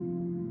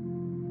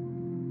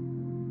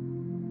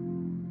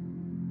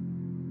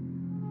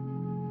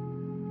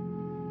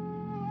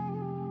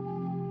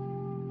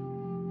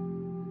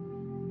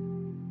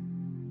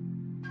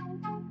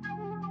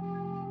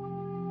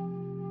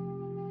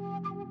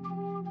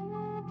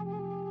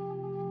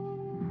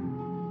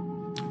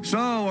So,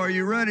 are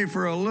you ready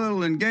for a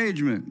little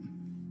engagement?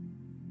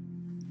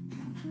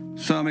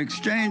 Some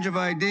exchange of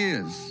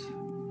ideas,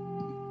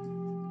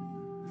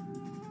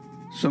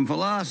 some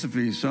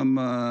philosophy,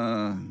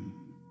 some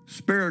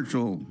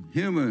spiritual,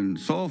 human,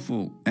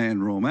 soulful,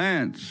 and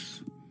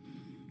romance.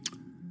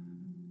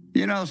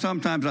 You know,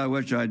 sometimes I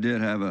wish I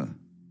did have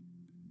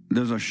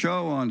there's a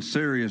show on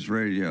Sirius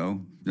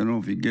Radio. I don't know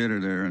if you get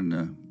it there in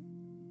the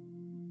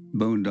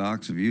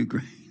boondocks of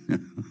Ukraine.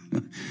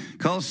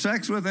 Called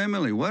Sex with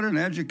Emily. What an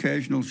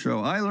educational show.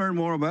 I learned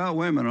more about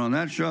women on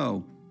that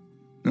show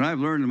than I've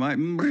learned in my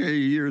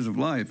years of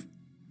life.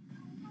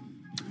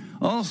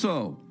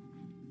 Also,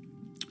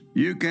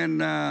 you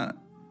can, I've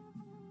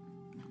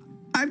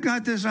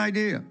got this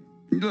idea.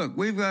 Look,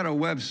 we've got a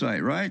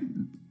website, right?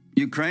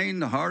 Ukraine,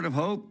 the Heart of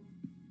Hope.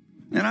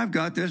 And I've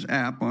got this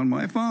app on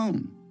my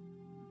phone.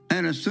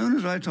 And as soon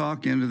as I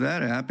talk into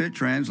that app, it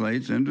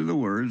translates into the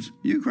words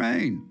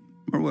Ukraine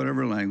or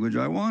whatever language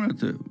I want it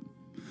to.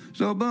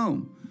 So,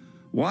 boom.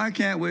 Why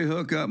can't we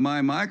hook up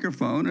my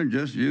microphone and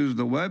just use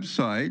the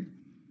website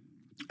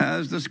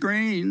as the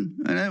screen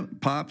and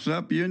it pops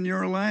up in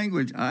your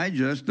language? I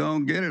just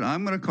don't get it.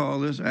 I'm going to call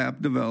this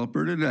app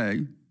developer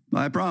today.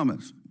 I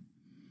promise.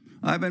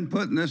 I've been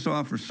putting this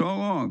off for so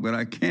long, but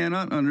I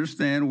cannot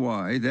understand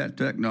why that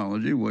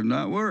technology would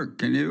not work.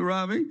 Can you,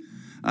 Robbie?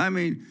 I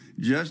mean,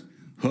 just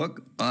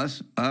hook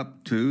us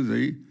up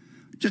to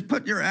just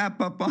put your app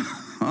up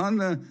on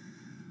the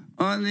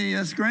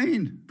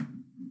screen.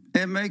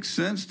 It makes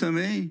sense to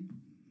me.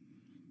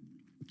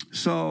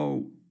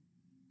 So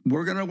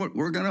we're gonna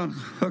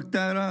hook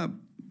that up.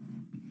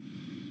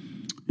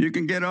 You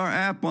can get our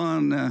app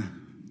on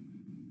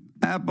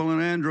Apple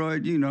and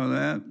Android. You know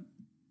that,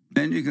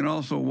 and you can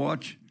also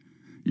watch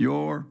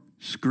your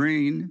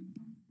screen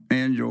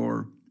and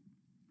your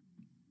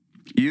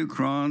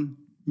Ukraine.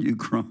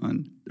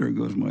 There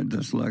goes my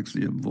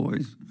dyslexia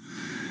voice.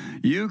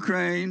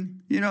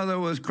 Ukraine. You know, there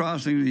was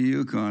Crossing the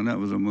Yukon. That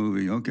was a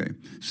movie. Okay,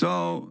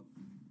 so.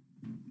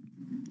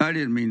 I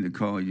didn't mean to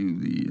call you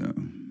the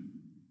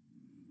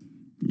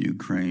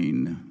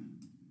Ukraine.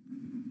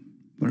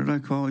 What did I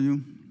call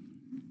you?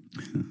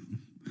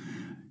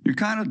 You're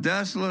kind of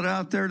desolate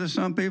out there to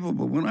some people,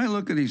 but when I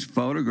look at these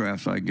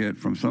photographs I get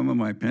from some of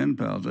my pen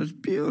pals, it's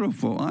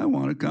beautiful. I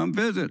want to come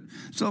visit.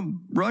 So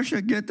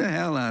Russia, get the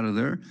hell out of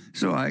there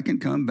so I can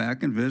come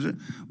back and visit.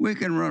 We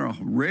can run a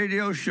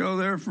radio show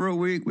there for a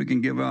week. We can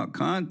give out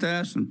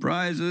contests and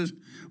prizes.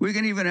 We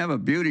can even have a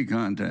beauty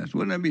contest.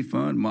 Wouldn't that be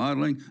fun?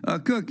 Modeling. A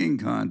cooking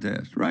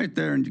contest right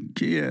there in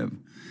Kiev,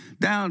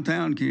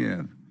 downtown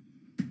Kiev.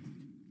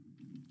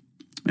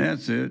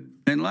 That's it.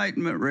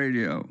 Enlightenment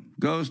Radio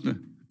goes to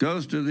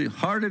the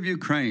heart of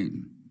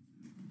Ukraine,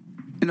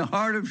 in the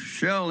heart of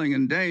shelling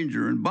and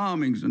danger and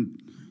bombings. And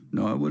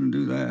no, I wouldn't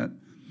do that.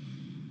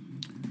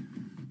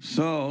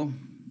 So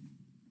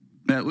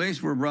at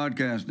least we're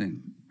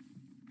broadcasting.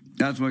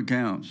 That's what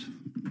counts.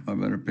 I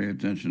better pay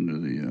attention to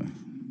the...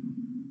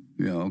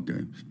 Yeah,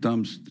 okay.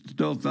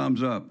 Still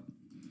thumbs up.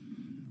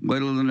 Wait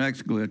till the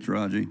next glitch,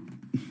 Raji.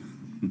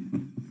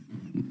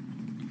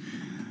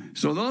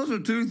 So those are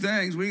two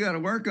things we got to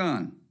work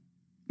on.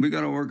 We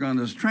got to work on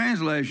this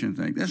translation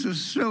thing. This is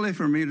silly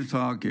for me to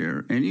talk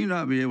here and you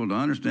not be able to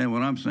understand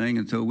what I'm saying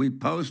until we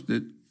post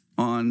it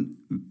on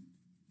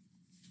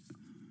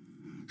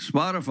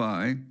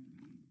Spotify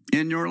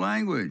in your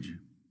language.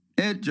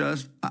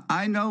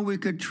 I know we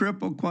could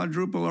triple,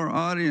 quadruple our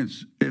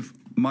audience if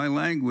my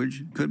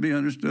language could be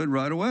understood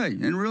right away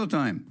in real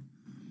time.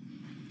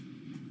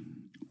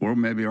 Or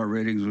maybe our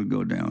ratings would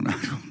go down. I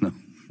don't know.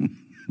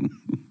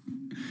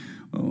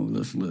 Oh,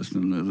 let's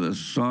listen to this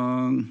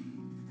song.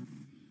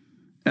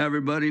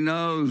 Everybody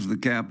knows the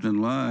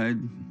captain lied.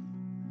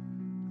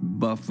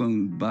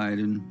 Buffoon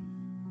Biden.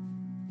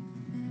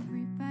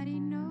 Everybody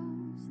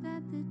knows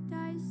that the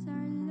dice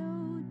are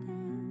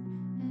loaded.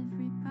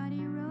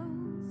 Everybody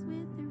rolls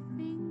with their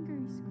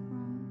fingers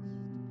crossed.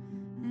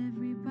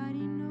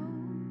 Everybody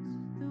knows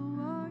the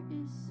war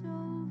is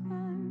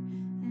over.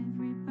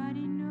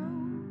 Everybody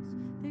knows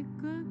the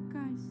good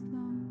guys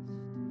lost.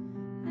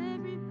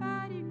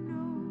 Everybody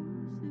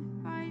knows the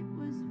fight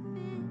was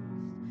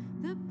fixed.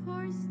 The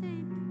poor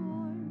stay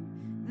poor,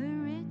 the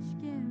rich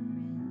get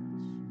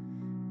rich.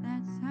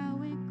 That's how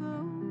it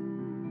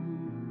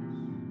goes.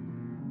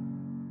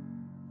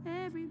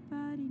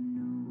 Everybody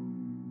knows.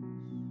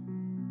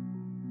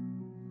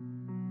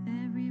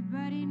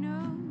 Everybody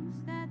knows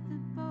that the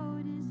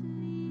boat is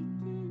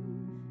leaking.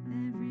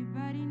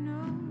 Everybody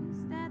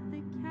knows that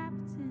the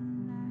captain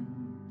lied.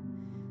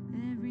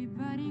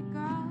 Everybody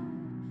got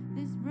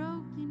this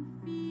broken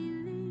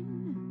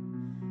feeling,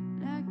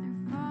 like their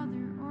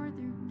father or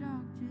their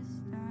dog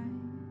just died.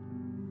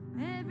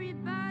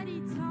 Everybody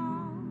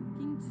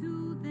talking to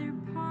their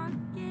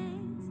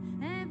pockets.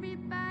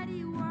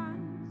 Everybody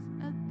wants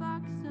a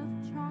box of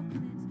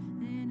chocolates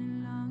and a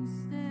long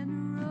stem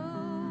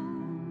rose.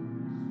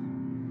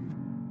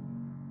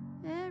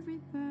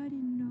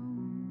 Everybody knows.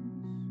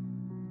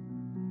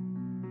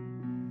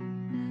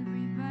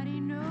 Everybody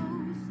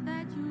knows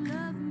that you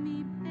love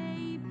me,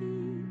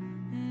 baby.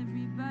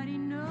 Everybody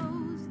knows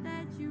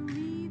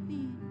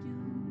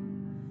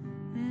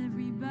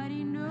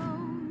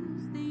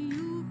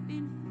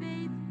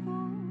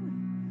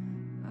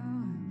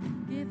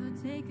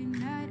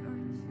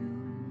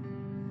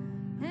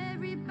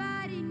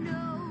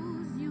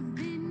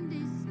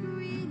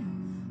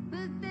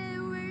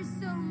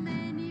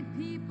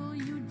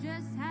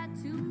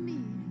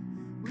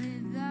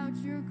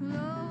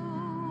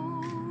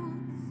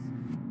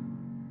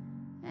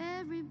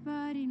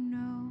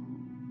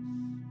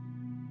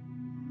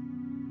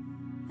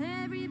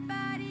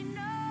Everybody knows.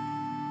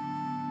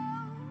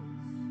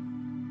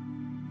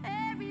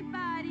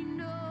 Everybody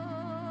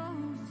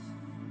knows.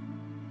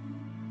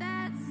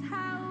 That's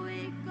how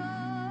it goes.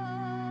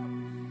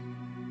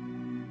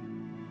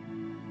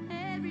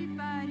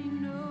 Everybody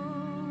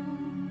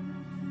knows.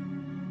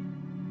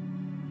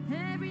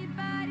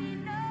 Everybody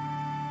knows.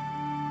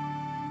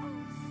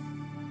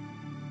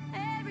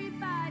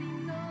 Everybody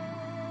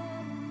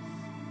knows.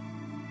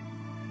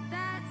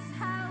 That's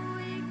how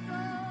it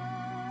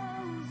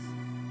goes.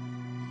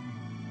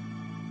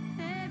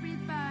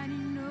 Everybody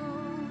knows.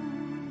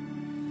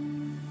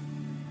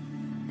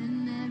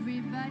 And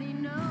everybody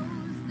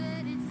knows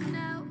that it's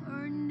now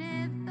or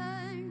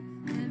never.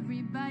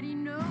 Everybody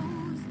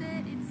knows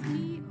that it's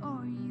me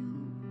or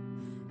you.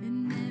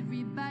 And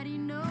everybody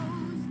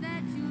knows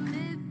that you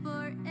live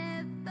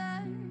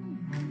forever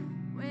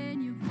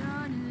when you've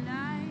drawn a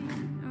line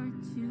or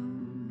two.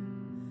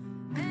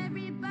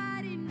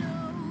 Everybody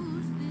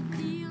knows the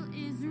deal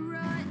is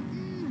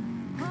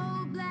rotten.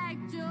 Old Black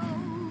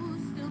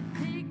Joe's still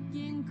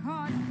picking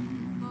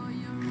cotton for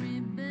your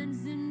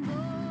ribbons and bows.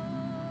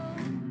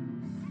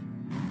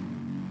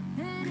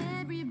 And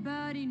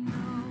everybody knows.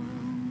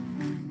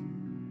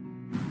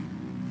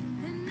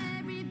 And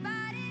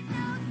everybody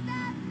knows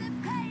that the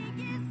plague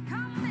is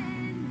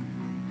coming.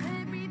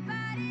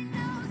 Everybody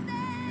knows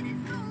that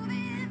it's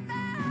moving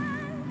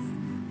fast.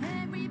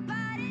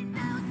 Everybody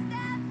knows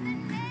that the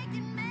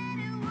naked man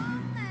and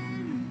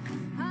woman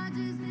are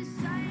just a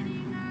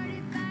shining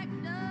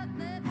artifact of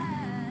the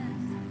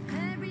past.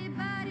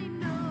 Everybody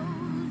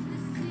knows the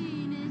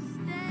scene is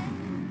dead,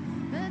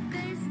 but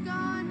there's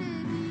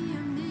gonna be a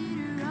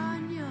meter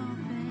on your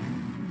bed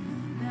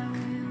that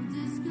will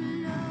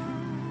disclose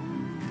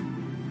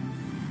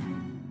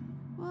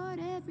what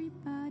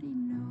everybody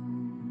knows.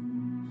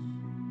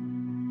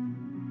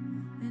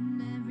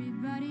 And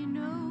everybody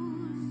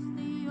knows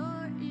that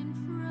you're in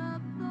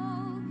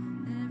trouble.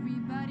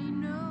 Everybody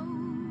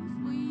knows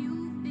what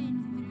you've been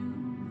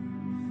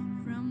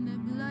through. From the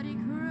bloody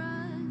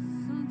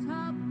cross on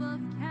top of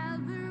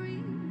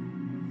Calvary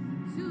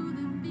to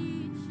the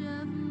beach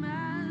of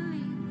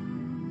Malibu.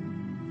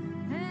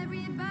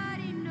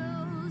 Everybody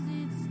knows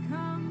it's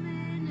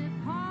coming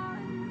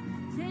apart.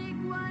 Take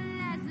one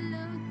last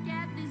look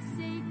at the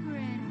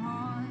Sacred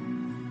Heart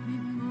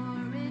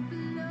before it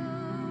blows.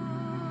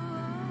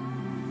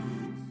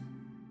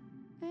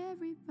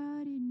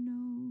 Everybody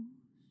knows.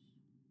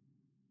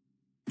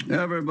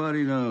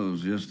 Everybody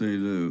knows. Yes, they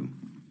do.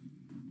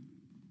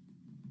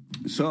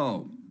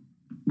 So,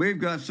 we've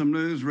got some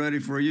news ready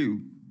for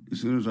you.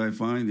 As soon as I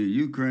find the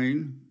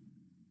Ukraine,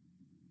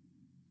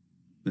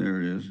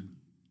 there it is.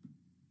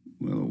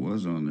 Well, it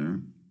was on there.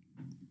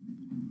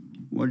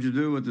 What'd you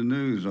do with the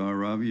news,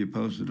 Ravi? You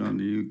posted on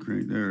the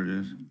Ukraine. There it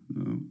is.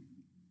 No.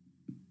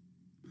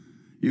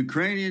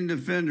 Ukrainian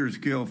defenders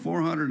kill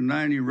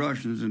 490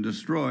 Russians and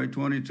destroy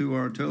 22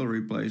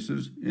 artillery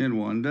places in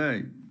one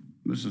day.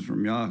 This is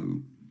from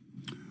Yahoo.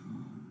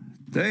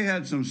 They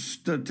had some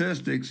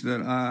statistics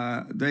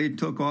that they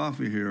took off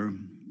of here.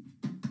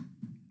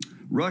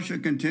 Russia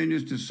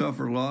continues to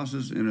suffer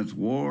losses in its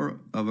war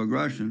of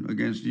aggression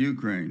against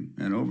Ukraine.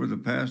 And over the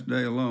past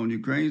day alone,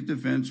 Ukraine's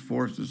defense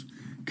forces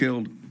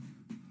killed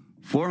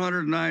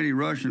 490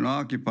 Russian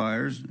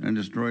occupiers and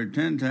destroyed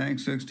 10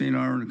 tanks, 16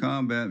 armored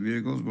combat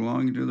vehicles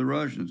belonging to the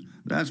Russians.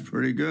 That's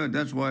pretty good.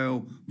 That's why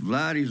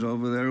Vladdy's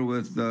over there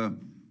with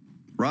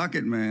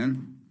Rocket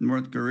Man,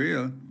 North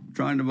Korea,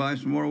 trying to buy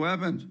some more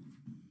weapons.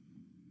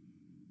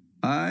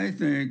 I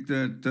think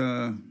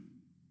that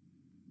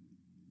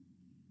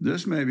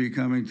this may be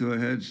coming to a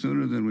head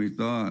sooner than we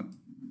thought.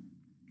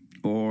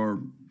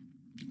 Or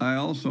I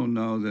also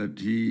know that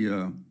he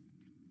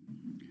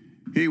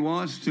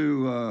wants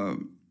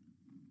to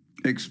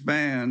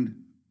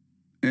expand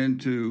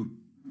into.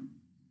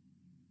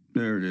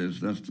 There it is.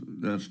 That's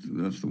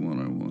the one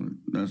I wanted.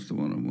 That's the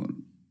one I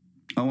wanted.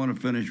 I want to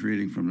finish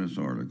reading from this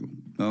article.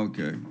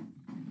 Okay.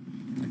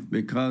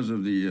 Because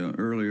of the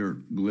earlier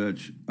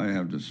glitch, I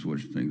have to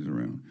switch things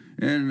around.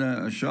 In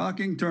a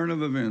shocking turn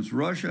of events,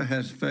 Russia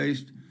has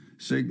faced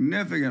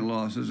significant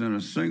losses in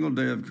a single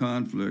day of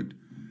conflict,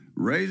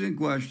 raising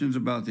questions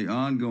about the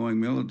ongoing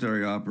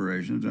military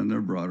operations and their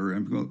broader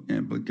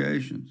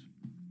implications.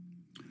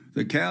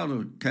 The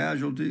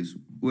casualties,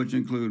 which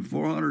include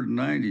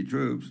 490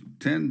 troops,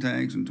 10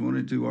 tanks, and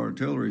 22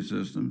 artillery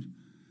systems,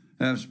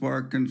 have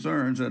sparked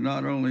concerns that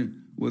not only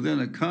within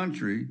the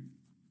country,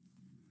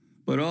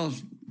 but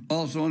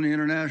also on the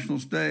international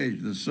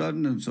stage, the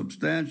sudden and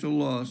substantial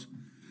loss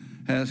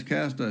has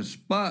cast a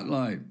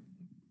spotlight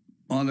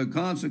on the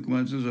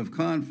consequences of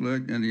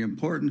conflict and the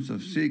importance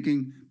of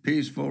seeking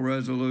peaceful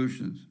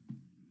resolutions.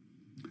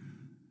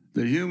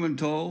 The human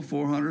toll,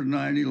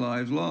 490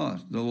 lives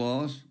lost. The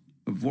loss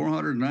of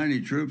 490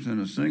 troops in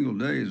a single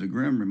day is a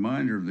grim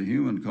reminder of the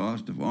human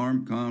cost of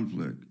armed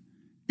conflict.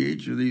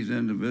 Each of these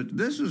individuals,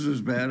 this is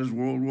as bad as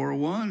World War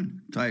I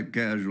type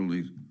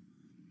casualties.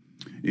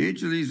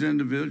 Each of these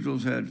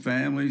individuals had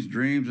families,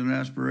 dreams, and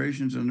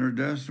aspirations, and their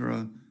deaths are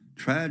a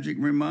tragic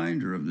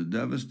reminder of the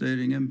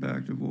devastating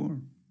impact of war.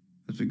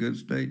 That's a good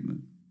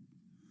statement.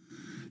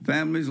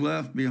 Families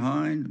left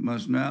behind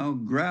must now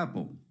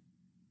grapple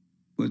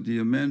with the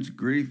immense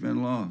grief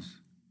and loss,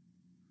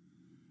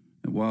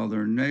 and while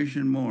their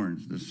nation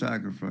mourns the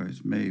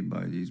sacrifice made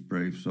by these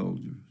brave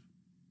soldiers.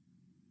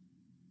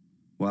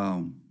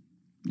 Wow,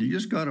 you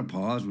just got to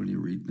pause when you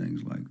read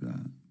things like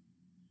that.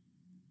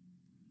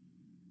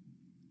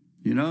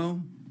 You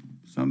know,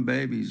 some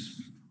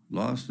babies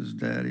lost his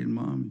daddy and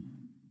mommy,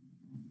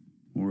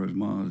 or his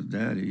mom's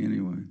daddy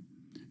anyway.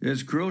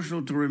 It's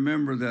crucial to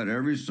remember that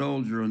every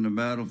soldier on the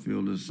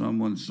battlefield is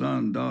someone's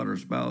son, daughter,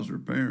 spouse, or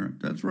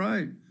parent. That's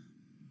right.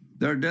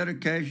 Their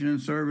dedication and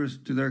service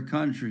to their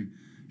country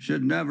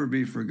should never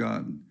be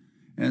forgotten,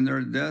 and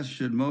their deaths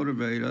should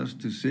motivate us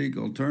to seek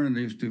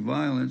alternatives to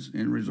violence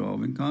in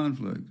resolving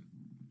conflict.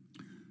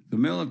 The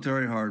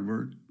military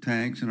hardware,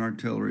 tanks, and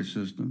artillery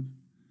systems.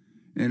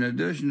 In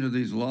addition to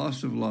these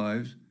loss of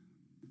lives,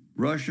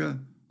 Russia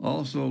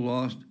also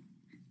lost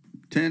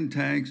 10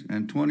 tanks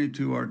and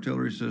 22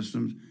 artillery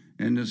systems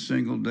in this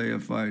single day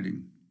of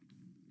fighting.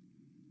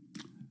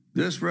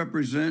 This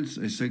represents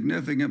a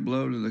significant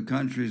blow to the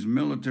country's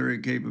military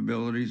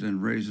capabilities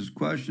and raises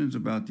questions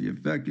about the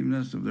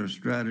effectiveness of their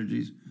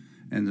strategies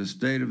and the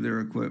state of their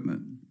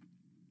equipment.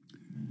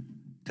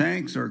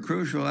 Tanks are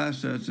crucial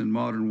assets in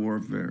modern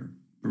warfare,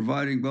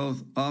 providing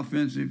both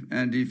offensive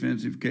and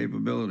defensive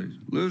capabilities.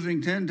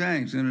 Losing 10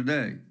 tanks in a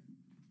day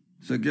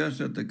suggests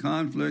that the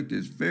conflict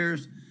is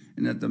fierce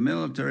and that the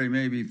military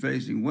may be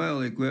facing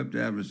well-equipped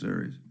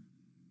adversaries.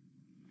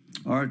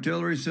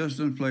 Artillery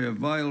systems play a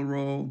vital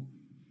role,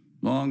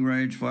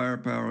 long-range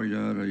firepower,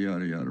 yada,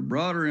 yada, yada.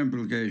 Broader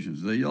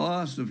implications. The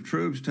loss of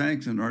troops,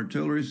 tanks, and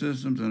artillery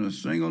systems in a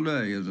single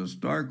day is a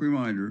stark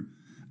reminder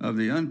of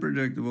the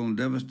unpredictable and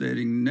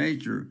devastating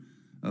nature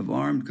of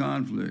armed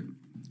conflict.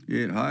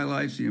 It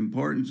highlights the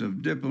importance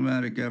of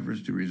diplomatic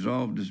efforts to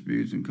resolve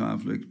disputes and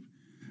conflicts.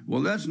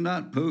 Well, that's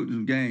not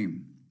Putin's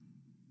game.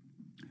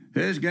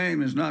 His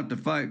game is not to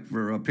fight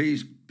for a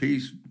peace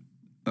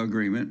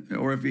agreement,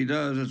 or if he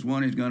does, it's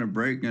one he's going to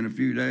break in a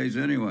few days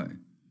anyway.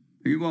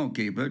 He won't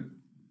keep it.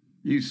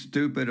 You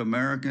stupid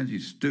Americans, you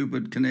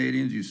stupid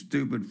Canadians, you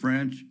stupid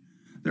French.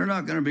 They're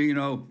not going to be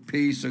no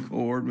peace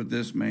accord with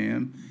this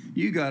man.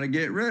 You got to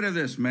get rid of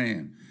this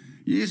man.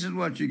 This is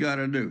what you got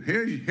to do.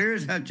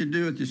 Here's what you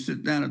do if you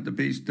sit down at the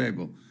peace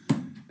table.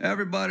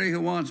 Everybody who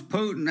wants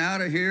Putin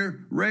out of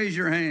here, raise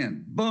your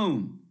hand.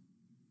 Boom.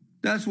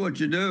 That's what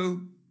you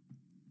do.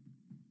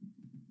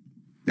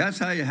 That's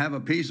how you have a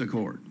peace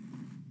accord.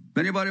 If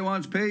anybody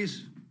wants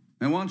peace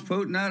and wants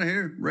Putin out of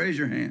here, raise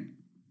your hand.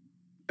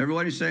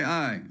 Everybody say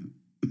aye.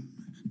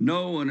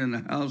 No one in the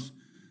House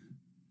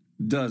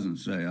doesn't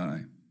say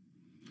aye.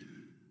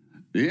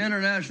 The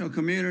international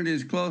community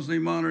is closely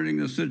monitoring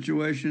the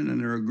situation,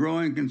 and there are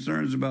growing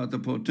concerns about the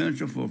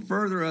potential for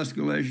further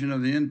escalation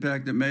of the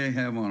impact it may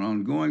have on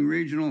ongoing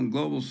regional and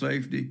global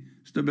safety,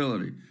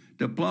 stability.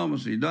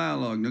 Diplomacy,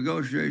 dialogue,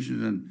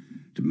 negotiations, and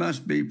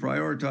must be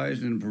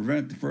prioritized and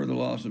prevent the further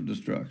loss of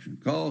destruction.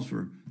 Calls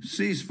for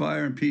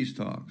ceasefire and peace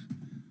talks,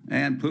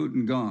 and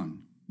Putin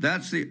gone.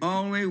 That's the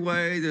only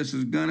way this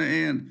is going to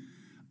end.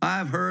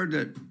 I've heard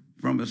that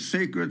from a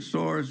secret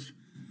source,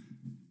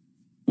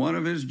 one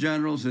of his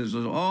generals is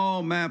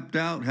all mapped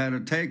out how to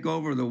take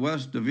over the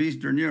west of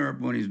Eastern Europe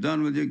when he's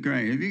done with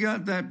Ukraine. Have you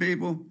got that,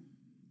 people?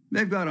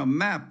 They've got a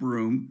map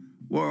room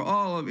where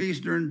all of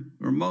Eastern,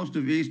 or most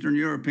of Eastern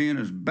European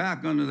is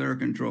back under their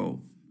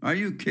control. Are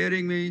you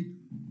kidding me?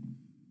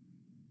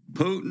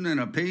 Putin in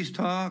a peace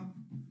talk?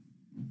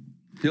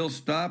 He'll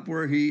stop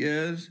where he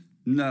is?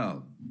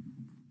 No.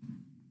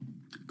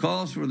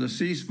 Calls for the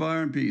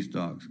ceasefire and peace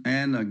talks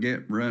and the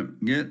get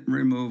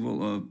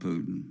removal of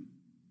Putin.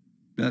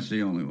 That's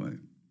the only way.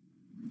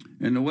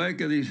 In the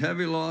wake of these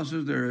heavy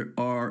losses, there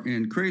are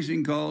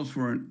increasing calls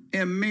for an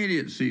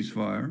immediate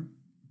ceasefire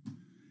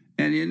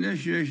and the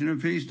initiation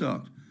of peace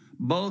talks.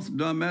 Both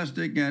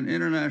domestic and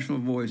international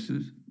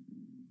voices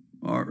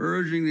are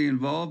urging the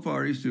involved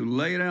parties to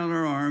lay down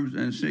their arms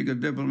and seek a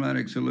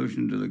diplomatic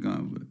solution to the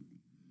conflict.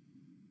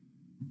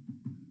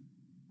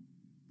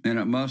 And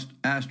it must,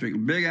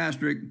 big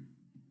asterisk,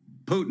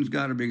 Putin's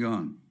got to be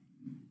gone.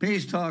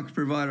 Peace talks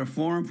provide a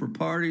forum for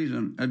parties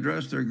and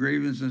address their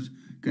grievances,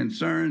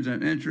 concerns,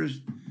 and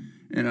interests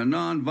in a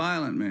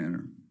nonviolent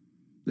manner.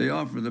 They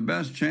offer the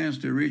best chance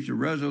to reach a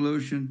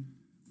resolution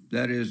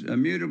that is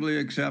immutably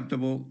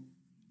acceptable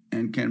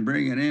and can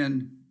bring an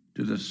end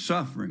to the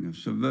suffering of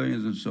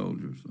civilians and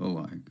soldiers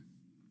alike.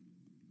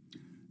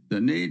 The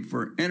need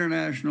for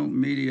international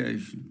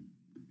mediation.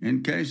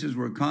 In cases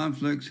where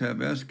conflicts have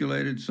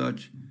escalated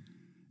such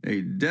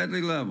a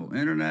deadly level,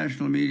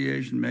 international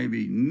mediation may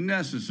be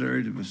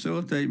necessary to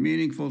facilitate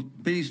meaningful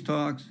peace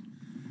talks,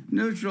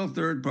 neutral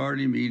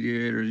third-party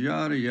mediators,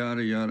 yada,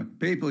 yada, yada.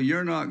 People,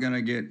 you're not going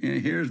to get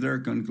in. Here's their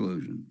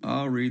conclusion.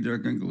 I'll read their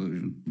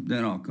conclusion,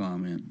 then I'll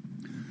comment.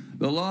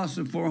 The loss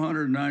of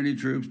 490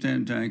 troops,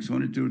 10 tanks,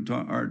 22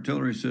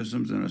 artillery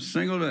systems in a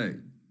single day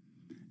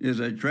is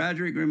a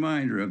tragic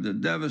reminder of the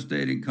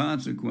devastating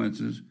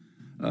consequences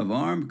of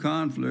armed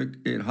conflict.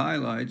 It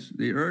highlights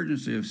the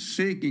urgency of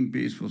seeking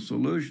peaceful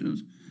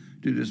solutions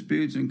to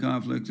disputes and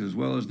conflicts, as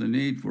well as the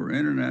need for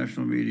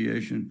international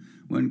mediation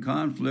when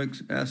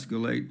conflicts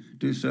escalate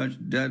to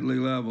such deadly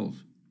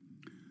levels.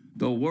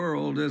 The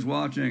world is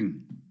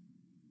watching.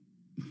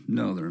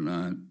 No, they're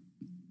not.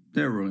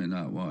 They're really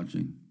not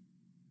watching.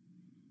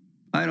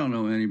 I don't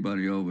know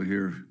anybody over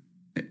here.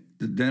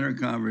 The dinner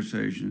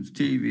conversations,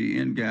 TV,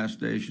 in gas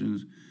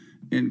stations,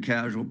 in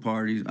casual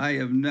parties. I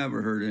have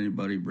never heard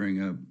anybody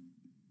bring up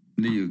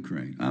the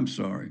Ukraine. I'm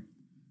sorry.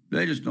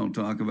 They just don't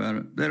talk about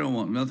it. They don't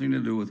want nothing to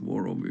do with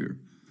war over here.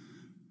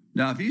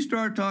 Now, if you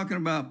start talking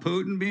about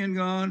Putin being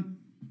gone,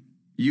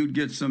 you'd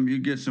get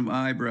some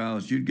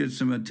eyebrows, you'd get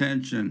some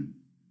attention.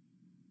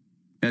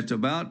 It's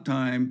about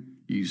time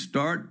you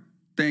start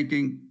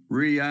thinking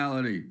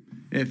reality.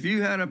 If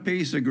you had a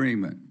peace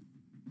agreement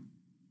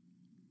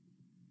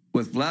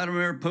with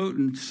Vladimir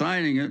Putin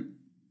signing it,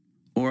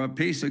 or a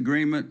peace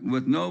agreement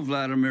with no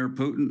Vladimir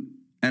Putin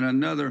and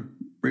another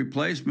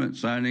replacement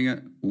signing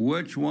it,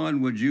 which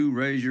one would you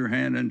raise your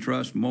hand and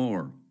trust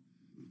more?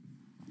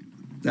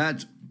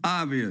 That's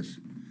obvious.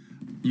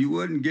 You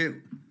wouldn't get,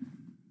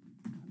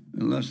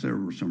 unless there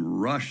were some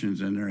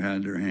Russians in there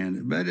had their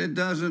hand, but it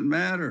doesn't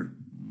matter.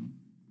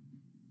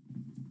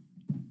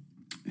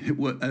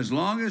 As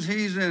long as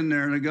he's in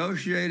there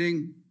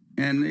negotiating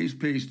in these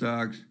peace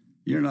talks,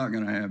 you're not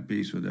going to have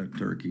peace with that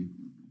Turkey.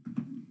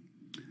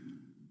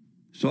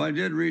 So I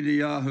did read the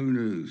Yahoo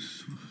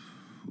News.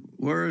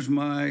 Where's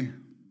my...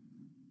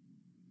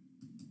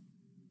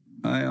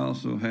 I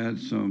also had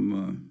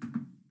some...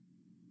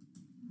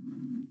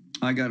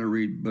 I got to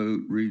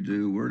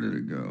redo. Where did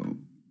it go?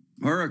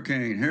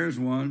 Hurricane. Here's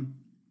one.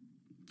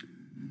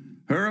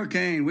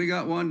 Hurricane. We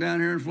got one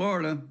down here in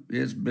Florida.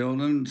 It's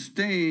building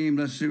steam.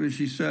 Let's see what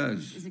she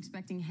says. Is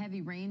expecting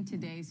heavy rain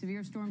today.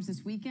 Severe storms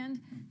this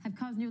weekend have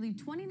caused nearly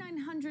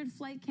 2,900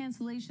 flight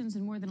cancellations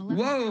and more than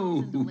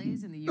 11,000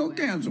 delays in the U.S. Don't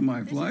cancel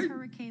my flight.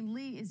 Hurricane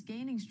Lee is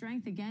gaining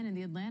strength again in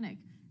the Atlantic.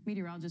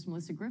 Meteorologist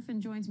Melissa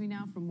Griffin joins me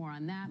now for more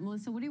on that.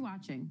 Melissa, what are you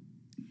watching?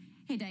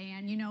 Hey,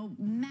 Diane, you know,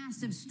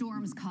 massive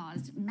storms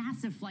caused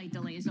massive flight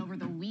delays over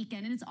the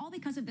weekend, and it's all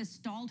because of this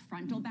stalled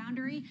frontal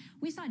boundary.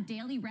 We saw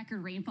daily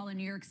record rainfall in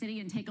New York City,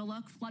 and take a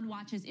look, flood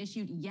watches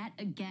issued yet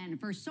again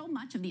for so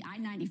much of the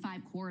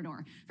I-95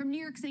 corridor. From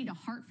New York City to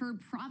Hartford,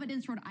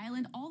 Providence, Rhode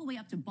Island, all the way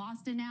up to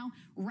Boston now.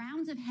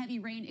 Rounds of heavy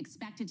rain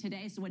expected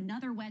today, so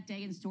another wet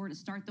day in store to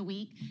start the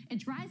week. It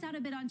dries out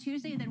a bit on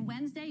Tuesday, then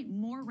Wednesday,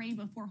 more rain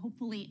before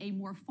hopefully a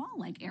more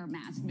fall-like air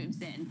mass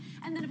moves in.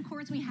 And then, of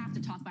course, we have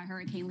to talk about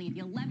Hurricane Lee.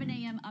 The 11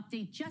 a.m.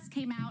 update just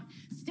came out.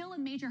 Still a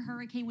major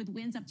hurricane with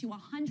winds up to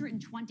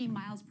 120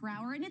 miles per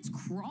hour, and it's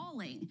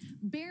crawling,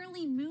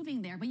 barely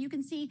moving there. But you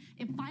can see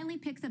it finally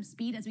picks up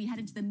speed as we head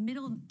into the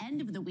middle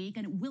end of the week,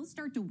 and it will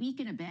start to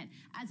weaken a bit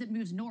as it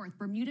moves north.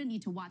 Bermuda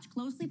need to watch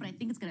closely, but I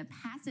think it's going to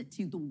pass it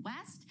to the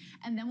west,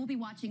 and then we'll be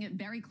watching it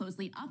very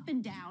closely up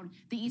and down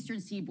the eastern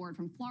seaboard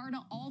from Florida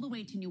all the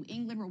way to New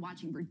England. We're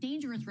watching for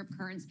dangerous rip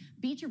currents,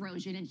 beach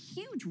erosion, and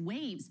huge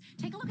waves.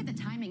 Take a look at the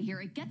timing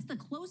here. It gets the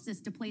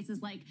closest to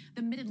places like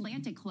the mid-Atlantic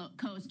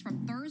coast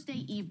from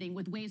Thursday evening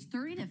with waves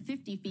 30 to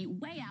 50 feet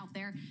way out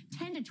there,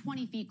 10 to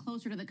 20 feet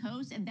closer to the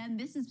coast. And then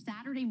this is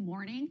Saturday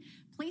morning.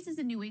 Places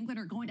in New England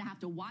are going to have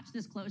to watch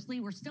this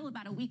closely. We're still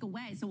about a week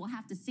away, so we'll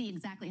have to see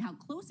exactly how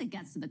close it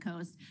gets to the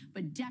coast,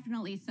 but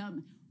definitely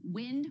some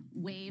wind,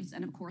 waves,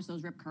 and of course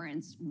those rip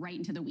currents right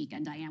into the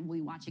weekend. Diane will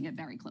be watching it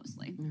very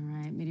closely. All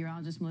right,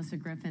 meteorologist Melissa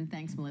Griffin.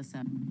 Thanks,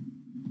 Melissa.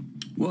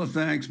 Well,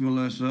 thanks,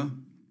 Melissa.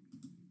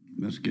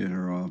 Let's get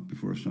her off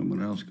before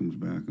someone else comes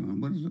back on.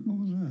 What is it? What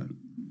was that?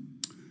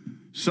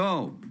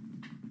 So,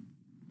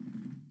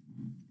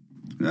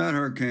 that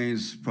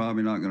hurricane's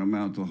probably not going to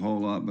amount to a whole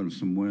lot, but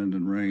some wind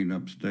and rain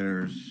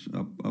upstairs,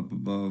 up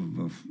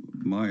above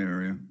my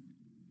area.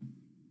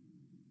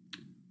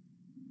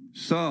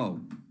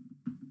 So,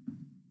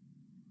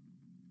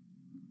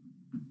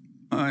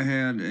 I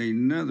had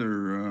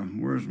another,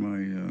 where's my,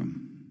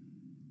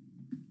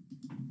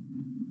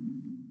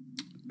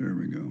 there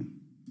we go.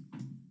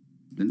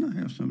 Didn't I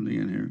have something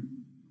in here?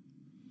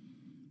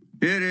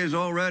 It is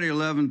already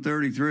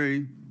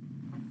 11:33.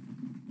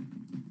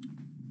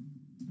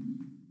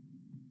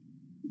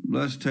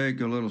 Let's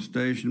take a little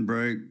station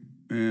break,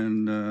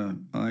 and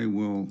I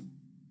will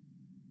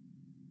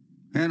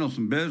handle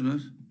some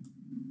business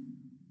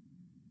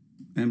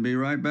and be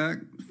right back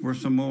for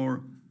some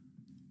more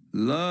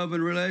love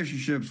and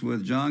relationships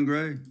with John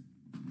Gray.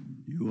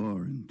 You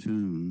are in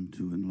tune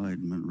to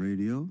Enlightenment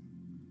Radio,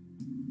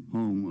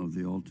 home of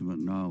the ultimate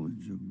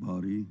knowledge of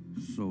body,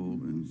 soul,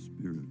 and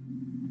spirit,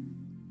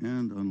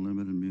 and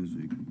unlimited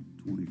music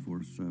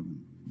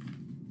 24/7.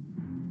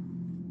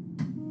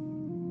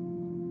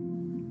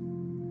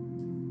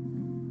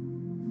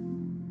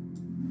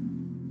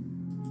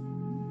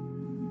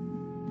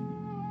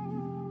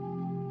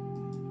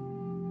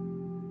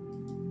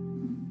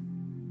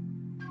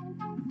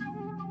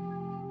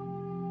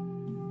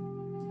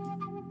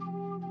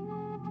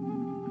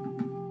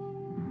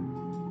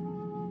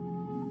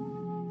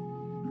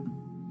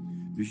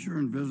 Be sure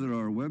and visit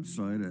our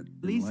website at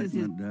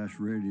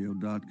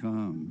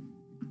enlightenment-radio.com.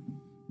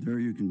 There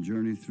you can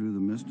journey through the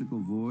mystical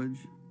voyage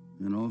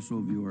and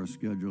also view our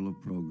schedule of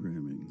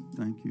programming.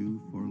 Thank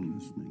you for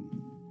listening.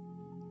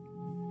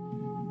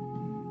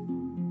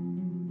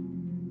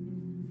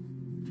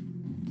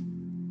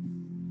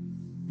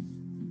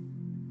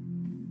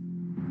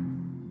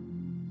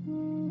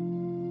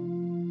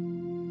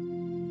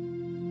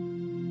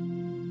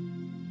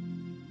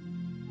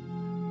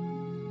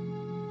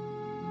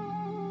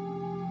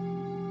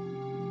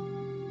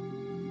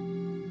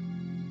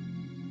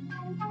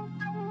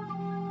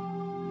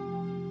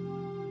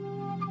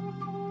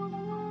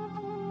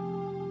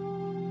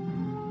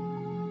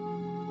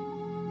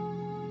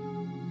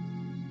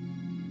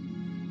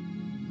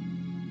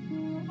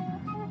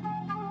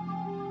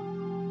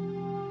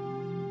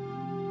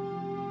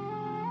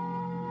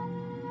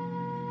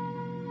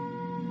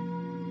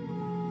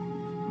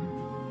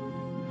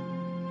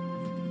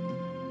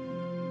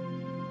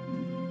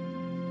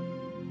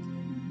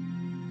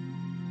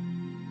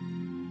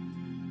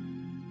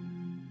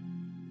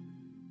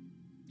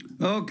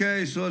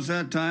 Okay, so it's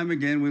that time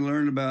again. We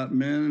learned about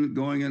men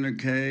going into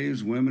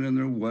caves, women in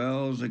their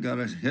wells. They got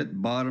to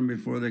hit bottom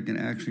before they can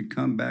actually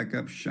come back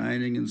up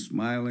shining and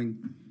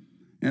smiling.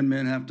 And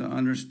men have to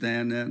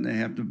understand that, and they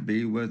have to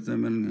be with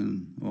them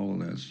and all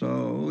that.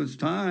 So it's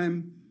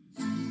time.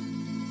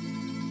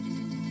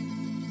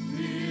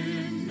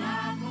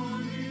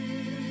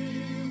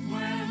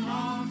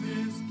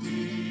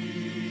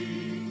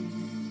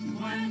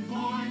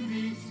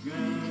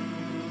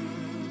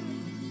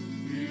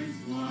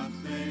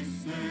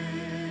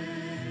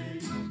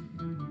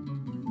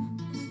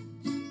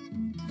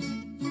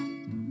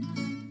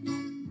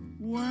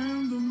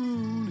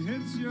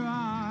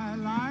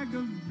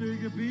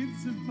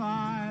 Pizza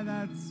pie,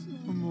 that's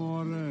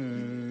amore.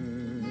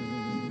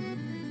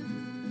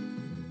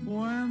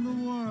 When the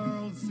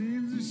world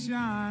seems to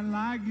shine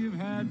like you've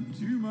had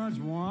too much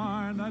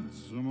wine,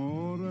 that's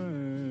amore.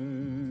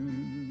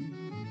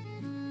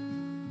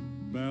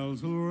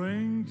 Bells will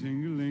ring,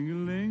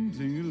 ting-a-ling-a-ling,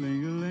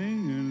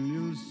 ting-a-ling-a-ling, and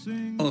you'll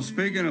sing. Oh,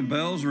 speaking of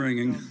bells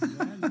ringing,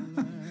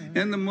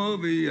 in the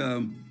movie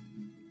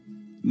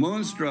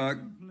Moonstruck,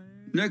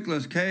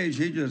 Nicolas Cage,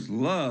 he just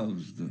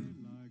loves the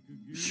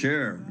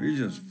Cher. He's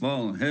just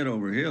falling head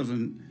over heels,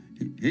 and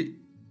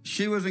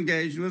she was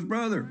engaged to his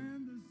brother.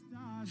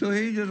 So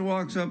he just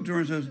walks up to her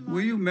and says,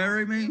 "Will you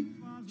marry me?"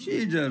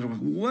 She just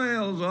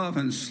wails off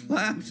and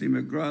slaps him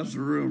across the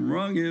room,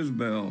 rung his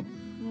bell.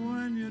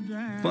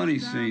 Funny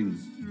scene.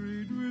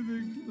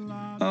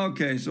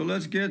 Okay, so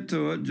let's get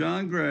to it.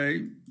 John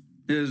Gray,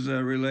 his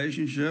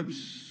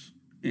relationships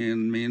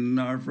in Men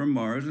Are From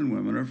Mars and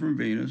Women Are From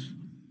Venus,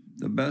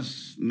 the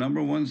best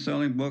 #1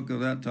 selling book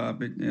of that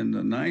topic in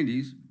the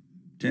 90s.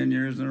 10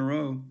 years in a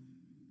row.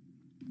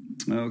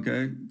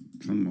 Okay,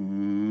 come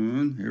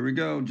on. Here we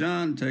go.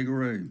 John, take it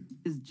away.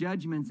 His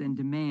judgments and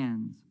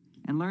demands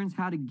and learns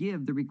how to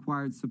give the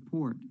required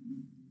support.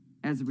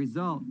 As a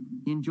result,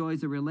 he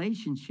enjoys a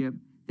relationship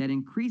that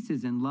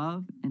increases in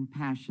love and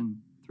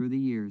passion through the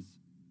years.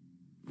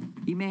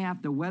 He may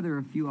have to weather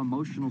a few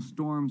emotional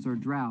storms or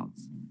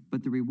droughts,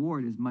 but the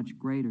reward is much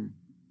greater.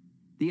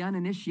 The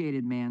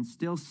uninitiated man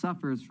still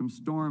suffers from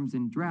storms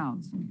and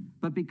droughts,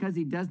 but because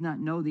he does not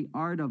know the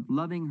art of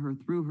loving her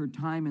through her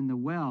time in the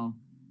well,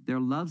 their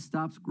love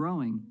stops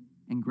growing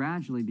and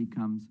gradually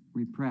becomes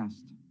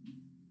repressed.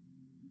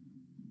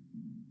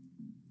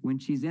 When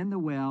she's in the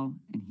well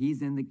and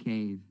he's in the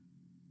cave.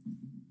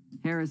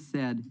 Harris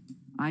said,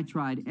 "I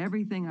tried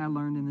everything I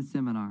learned in the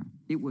seminar.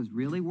 It was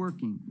really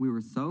working. We were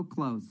so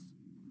close.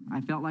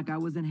 I felt like I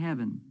was in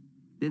heaven.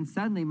 Then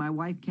suddenly my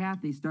wife,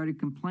 Kathy, started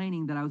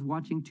complaining that I was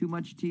watching too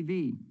much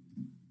TV.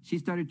 She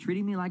started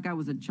treating me like I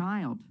was a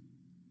child.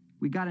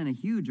 We got in a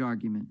huge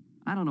argument.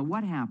 I don't know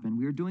what happened.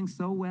 We were doing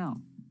so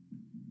well."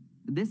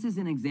 This is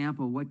an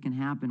example of what can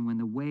happen when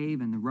the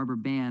wave and the rubber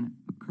band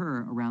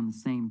occur around the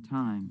same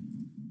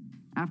time.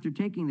 After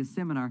taking the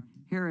seminar,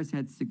 Harris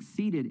had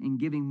succeeded in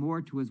giving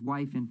more to his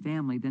wife and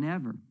family than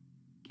ever.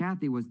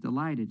 Kathy was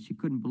delighted. She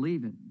couldn't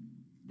believe it.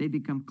 They'd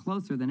become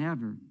closer than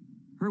ever.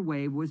 Her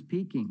wave was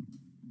peaking.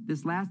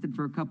 This lasted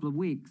for a couple of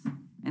weeks,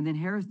 and then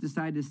Harris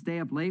decided to stay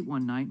up late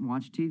one night and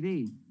watch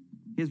TV.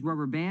 His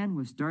rubber band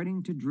was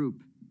starting to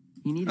droop.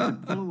 He needed to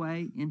pull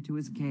away into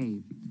his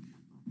cave.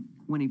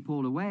 When he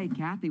pulled away,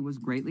 Kathy was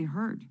greatly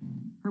hurt.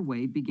 Her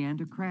wave began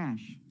to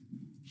crash.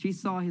 She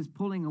saw his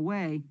pulling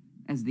away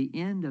as the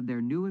end of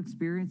their new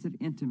experience of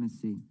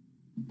intimacy.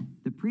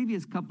 The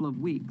previous couple of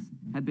weeks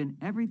had been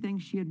everything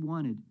she had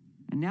wanted,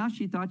 and now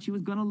she thought she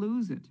was going to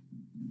lose it.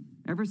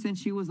 Ever since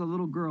she was a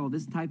little girl,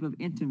 this type of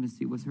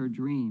intimacy was her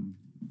dream.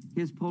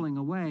 His pulling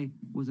away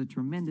was a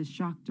tremendous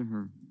shock to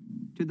her.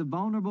 To the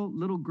vulnerable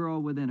little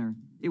girl within her,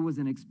 it was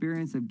an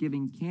experience of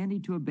giving candy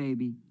to a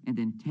baby and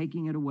then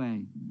taking it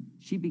away.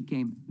 She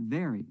became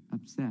very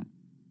upset.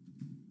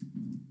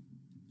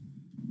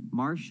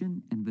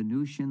 Martian and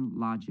Venusian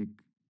logic.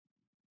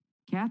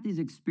 Kathy's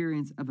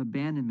experience of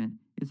abandonment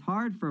is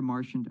hard for a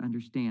Martian to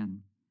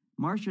understand.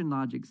 Martian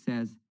logic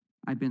says,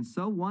 "I've been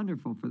so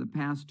wonderful for the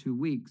past 2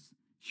 weeks.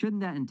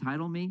 Shouldn't that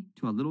entitle me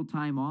to a little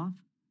time off?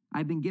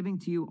 I've been giving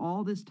to you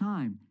all this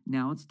time.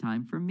 Now it's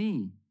time for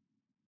me.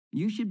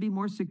 You should be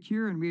more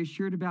secure and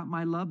reassured about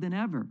my love than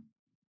ever.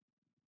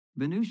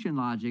 Venusian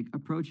logic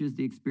approaches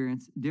the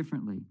experience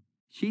differently.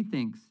 She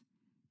thinks,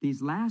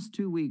 these last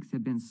 2 weeks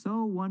have been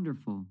so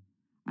wonderful.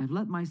 I've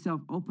let myself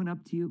open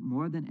up to you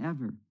more than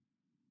ever.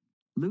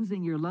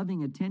 Losing your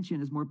loving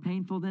attention is more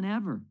painful than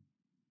ever.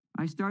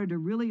 I started to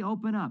really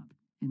open up,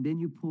 and then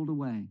you pulled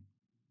away.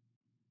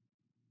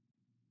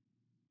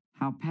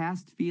 How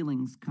past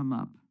feelings come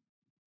up.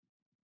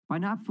 By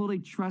not fully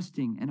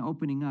trusting and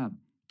opening up,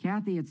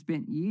 Kathy had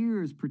spent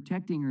years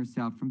protecting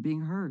herself from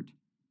being hurt.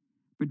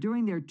 But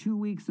during their 2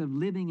 weeks of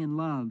living in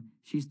love,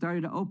 she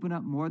started to open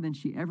up more than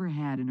she ever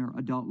had in her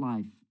adult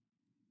life.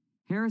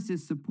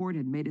 Harris's support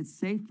had made it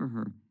safe for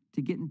her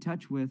to get in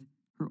touch with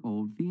her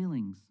old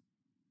feelings.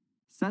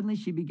 Suddenly,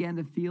 she began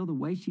to feel the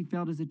way she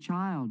felt as a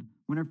child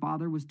when her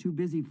father was too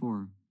busy for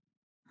her.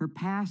 Her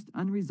past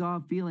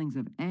unresolved feelings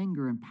of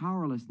anger and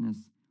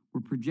powerlessness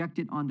were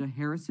projected onto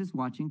Harris's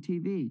watching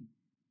TV.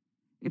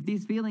 If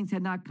these feelings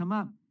had not come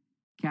up,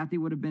 Kathy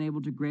would have been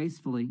able to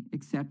gracefully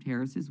accept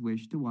Harris's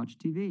wish to watch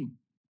TV.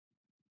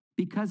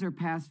 Because her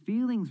past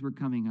feelings were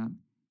coming up,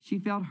 she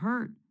felt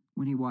hurt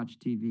when he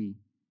watched TV.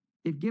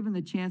 If given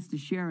the chance to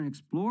share and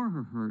explore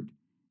her hurt,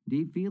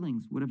 deep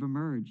feelings would have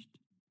emerged.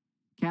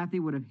 Kathy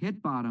would have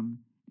hit bottom,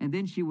 and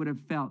then she would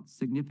have felt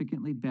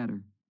significantly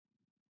better.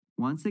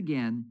 Once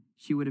again,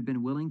 she would have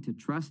been willing to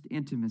trust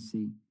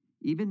intimacy,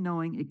 even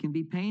knowing it can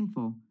be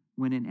painful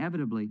when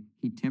inevitably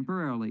he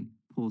temporarily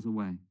pulls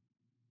away.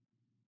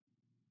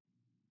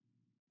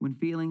 When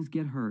feelings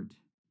get hurt.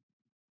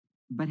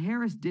 But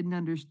Harris didn't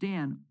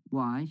understand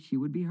why she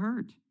would be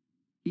hurt.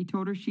 He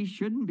told her she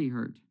shouldn't be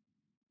hurt.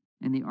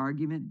 And the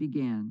argument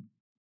began.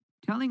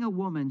 Telling a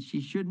woman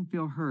she shouldn't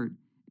feel hurt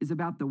is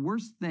about the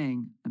worst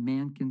thing a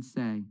man can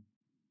say.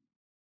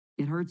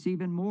 It hurts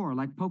even more,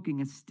 like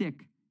poking a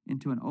stick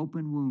into an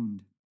open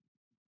wound.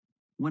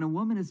 When a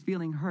woman is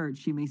feeling hurt,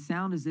 she may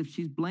sound as if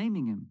she's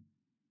blaming him.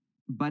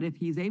 But if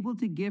he's able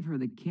to give her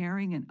the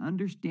caring and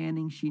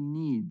understanding she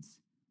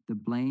needs, the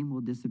blame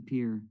will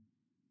disappear.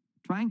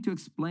 Trying to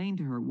explain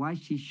to her why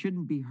she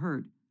shouldn't be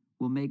hurt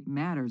will make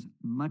matters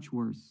much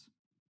worse.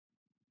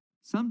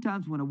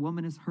 Sometimes when a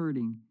woman is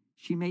hurting,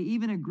 she may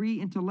even agree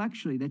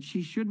intellectually that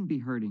she shouldn't be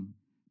hurting,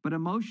 but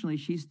emotionally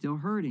she's still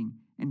hurting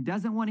and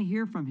doesn't want to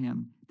hear from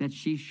him that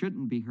she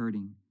shouldn't be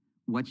hurting.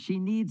 What she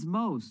needs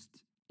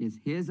most is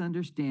his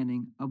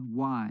understanding of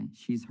why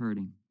she's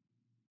hurting.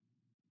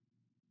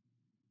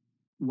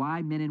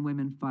 Why men and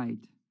women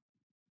fight.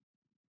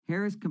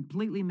 Harris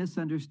completely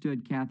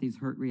misunderstood Kathy's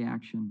hurt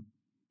reaction.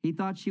 He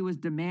thought she was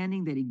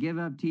demanding that he give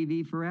up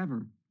TV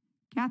forever.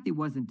 Kathy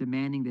wasn't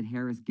demanding that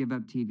Harris give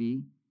up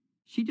TV.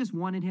 She just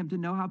wanted him to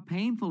know how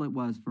painful it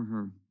was for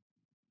her.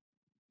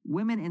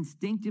 Women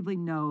instinctively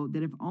know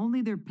that if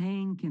only their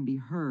pain can be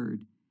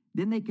heard,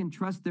 then they can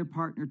trust their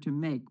partner to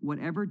make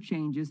whatever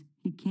changes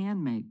he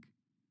can make.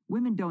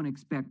 Women don't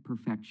expect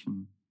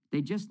perfection.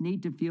 They just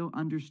need to feel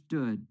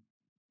understood.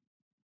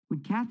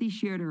 When Kathy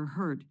shared her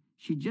hurt,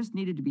 she just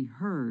needed to be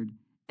heard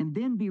and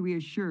then be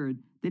reassured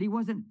that he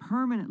wasn't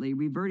permanently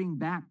reverting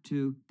back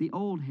to the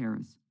old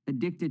Harris,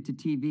 addicted to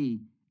TV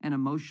and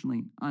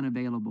emotionally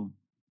unavailable.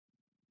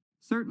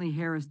 Certainly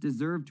Harris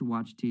deserved to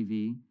watch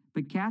TV,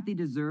 but Kathy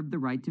deserved the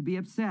right to be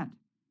upset.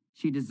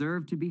 She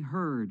deserved to be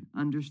heard,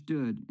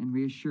 understood, and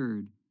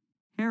reassured.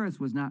 Harris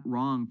was not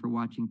wrong for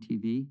watching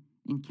TV,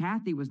 and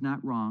Kathy was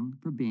not wrong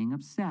for being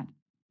upset.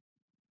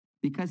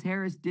 Because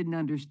Harris didn't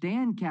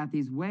understand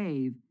Kathy's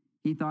wave,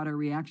 he thought her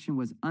reaction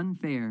was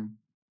unfair.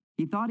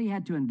 He thought he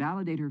had to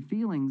invalidate her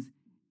feelings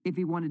if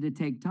he wanted to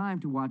take time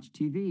to watch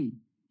TV.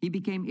 He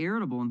became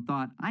irritable and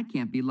thought, I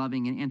can't be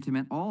loving and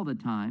intimate all the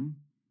time.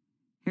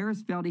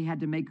 Harris felt he had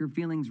to make her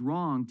feelings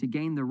wrong to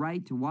gain the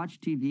right to watch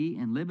TV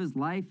and live his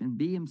life and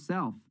be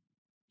himself.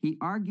 He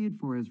argued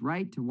for his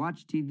right to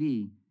watch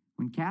TV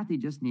when Kathy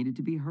just needed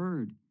to be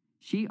heard.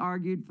 She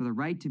argued for the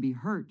right to be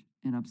hurt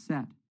and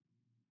upset.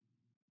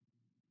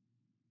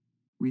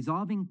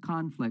 Resolving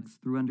conflicts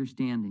through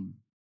understanding.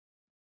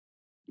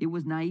 It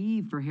was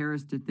naive for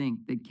Harris to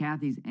think that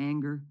Kathy's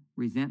anger,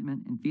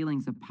 resentment, and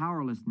feelings of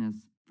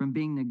powerlessness from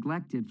being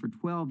neglected for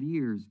 12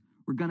 years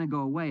were going to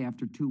go away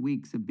after 2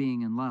 weeks of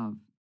being in love.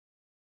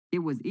 It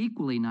was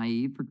equally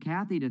naive for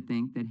Kathy to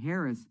think that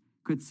Harris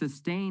could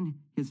sustain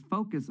his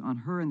focus on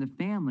her and the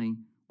family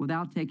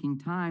without taking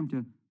time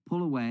to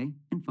pull away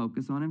and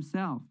focus on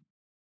himself.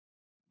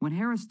 When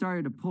Harris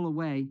started to pull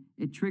away,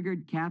 it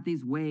triggered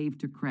Kathy's wave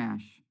to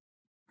crash.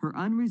 Her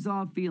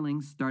unresolved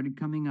feelings started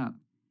coming up.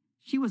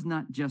 She was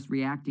not just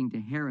reacting to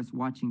Harris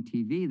watching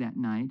TV that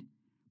night,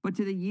 but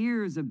to the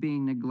years of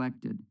being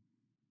neglected.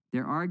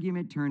 Their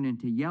argument turned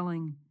into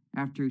yelling.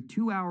 After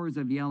 2 hours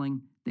of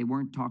yelling, they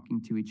weren't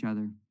talking to each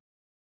other.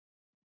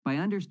 By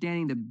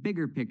understanding the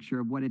bigger picture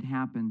of what had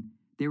happened,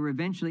 they were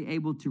eventually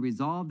able to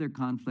resolve their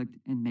conflict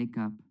and make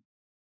up.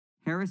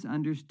 Harris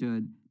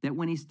understood that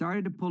when he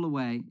started to pull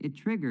away, it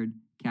triggered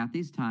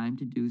Kathy's time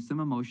to do some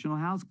emotional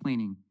house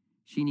cleaning.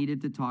 She needed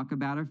to talk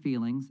about her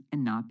feelings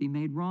and not be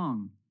made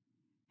wrong.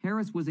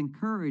 Harris was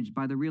encouraged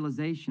by the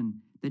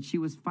realization that she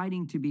was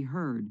fighting to be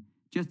heard,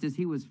 just as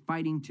he was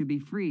fighting to be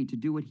free to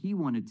do what he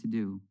wanted to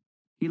do.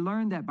 He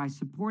learned that by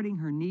supporting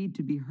her need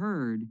to be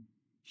heard,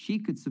 she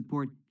could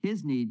support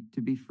his need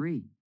to be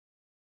free.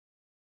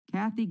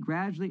 Kathy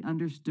gradually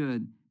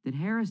understood that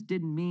Harris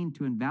didn't mean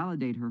to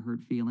invalidate her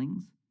hurt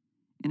feelings.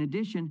 In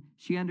addition,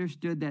 she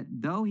understood that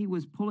though he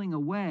was pulling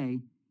away,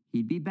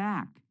 he'd be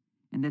back,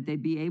 and that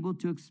they'd be able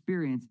to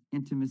experience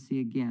intimacy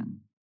again.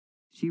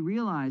 She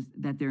realized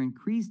that their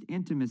increased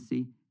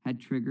intimacy had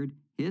triggered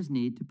his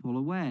need to pull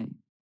away.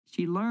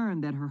 She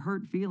learned that her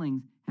hurt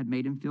feelings had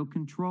made him feel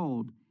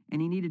controlled,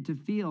 and he needed to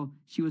feel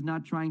she was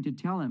not trying to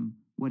tell him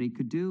what he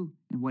could do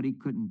and what he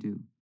couldn't do.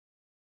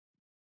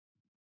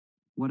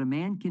 What a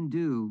man can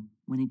do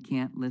when he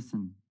can't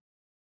listen.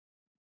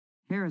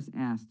 Harris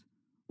asked,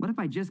 "What if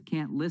I just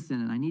can't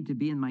listen and I need to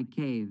be in my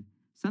cave?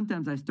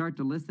 Sometimes I start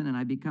to listen and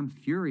I become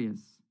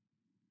furious."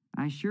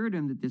 I assured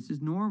him that this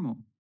is normal.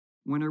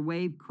 When her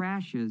wave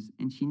crashes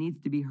and she needs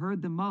to be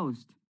heard the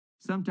most,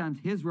 sometimes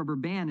his rubber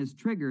band is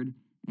triggered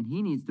and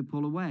he needs to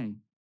pull away.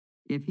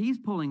 If he's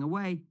pulling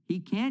away, he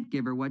can't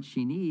give her what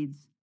she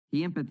needs.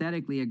 He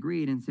empathetically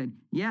agreed and said,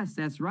 "Yes,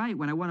 that's right.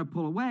 When I want to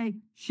pull away,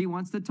 she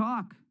wants to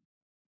talk."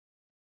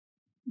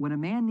 When a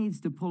man needs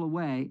to pull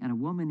away and a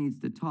woman needs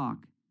to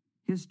talk,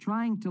 his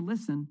trying to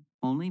listen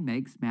only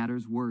makes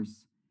matters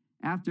worse.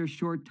 After a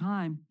short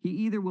time, he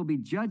either will be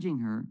judging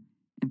her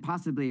and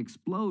possibly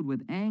explode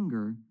with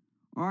anger,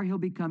 or he'll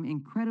become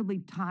incredibly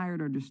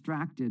tired or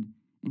distracted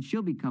and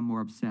she'll become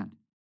more upset.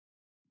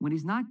 When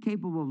he's not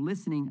capable of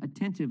listening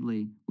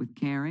attentively with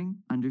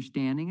caring,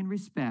 understanding, and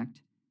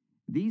respect,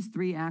 these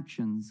 3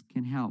 actions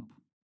can help.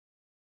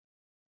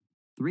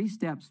 3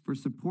 steps for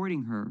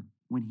supporting her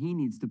when he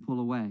needs to pull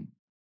away.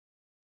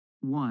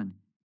 1.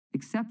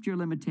 Accept your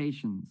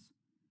limitations.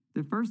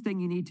 The first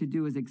thing you need to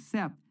do is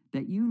accept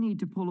that you need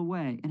to pull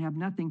away and have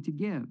nothing to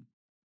give.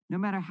 No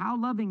matter how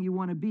loving you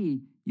want to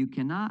be, you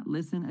cannot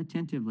listen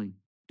attentively.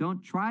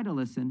 Don't try to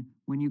listen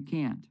when you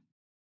can't.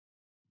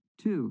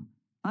 2.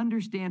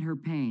 Understand her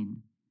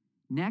pain.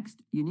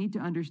 Next, you need to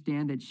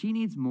understand that she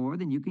needs more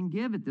than you can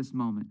give at this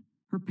moment.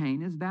 Her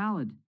pain is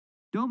valid.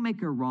 Don't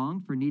make her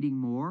wrong for needing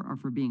more or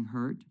for being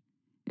hurt.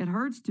 It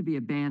hurts to be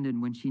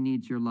abandoned when she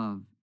needs your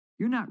love.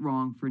 You're not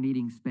wrong for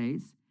needing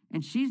space,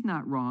 and she's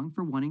not wrong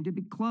for wanting to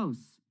be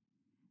close.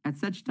 At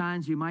such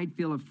times, you might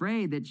feel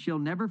afraid that she'll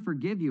never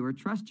forgive you or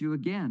trust you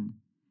again,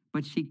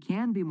 but she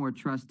can be more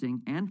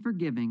trusting and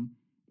forgiving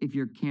if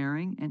you're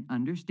caring and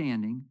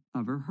understanding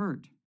of her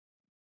hurt.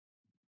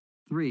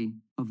 3.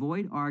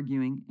 Avoid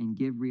arguing and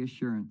give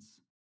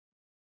reassurance.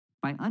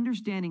 By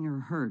understanding her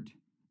hurt,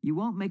 you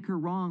won't make her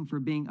wrong for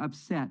being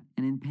upset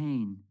and in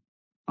pain.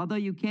 Although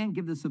you can't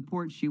give the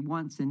support she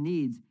wants and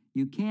needs,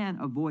 you can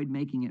avoid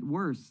making it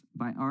worse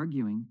by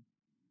arguing.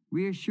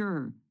 Reassure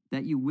her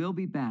that you will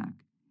be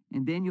back,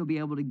 and then you'll be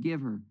able to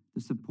give her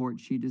the support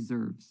she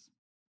deserves.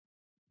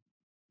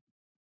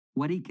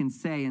 What he can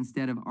say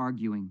instead of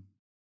arguing.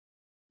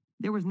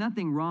 There was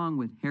nothing wrong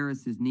with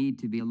Harris's need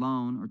to be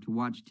alone or to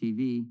watch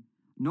TV,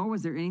 nor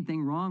was there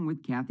anything wrong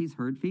with Kathy's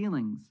hurt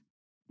feelings.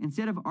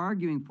 Instead of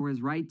arguing for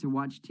his right to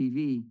watch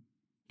TV,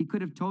 he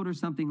could have told her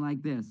something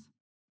like this: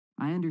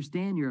 "I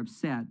understand you're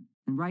upset,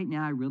 and right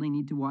now I really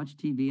need to watch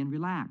TV and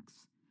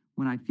relax.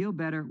 When I feel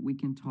better, we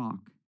can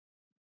talk."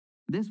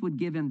 This would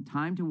give him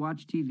time to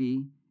watch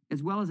TV,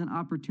 as well as an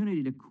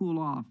opportunity to cool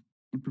off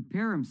and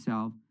prepare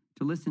himself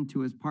to listen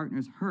to his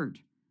partner's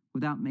hurt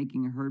without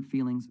making her hurt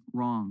feelings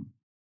wrong.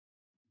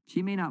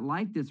 She may not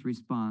like this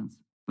response,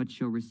 but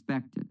she'll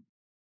respect it.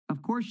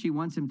 Of course, she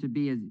wants him to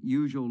be his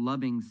usual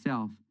loving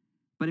self,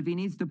 but if he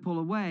needs to pull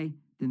away,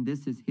 then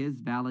this is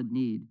his valid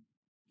need.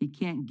 He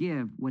can't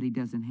give what he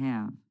doesn't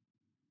have.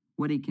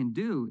 What he can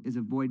do is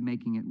avoid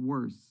making it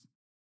worse.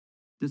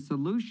 The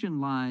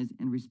solution lies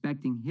in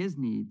respecting his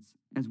needs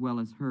as well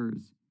as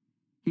hers.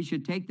 He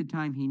should take the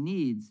time he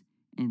needs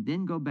and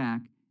then go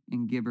back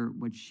and give her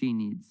what she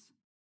needs.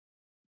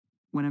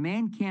 When a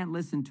man can't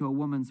listen to a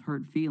woman's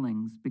hurt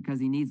feelings because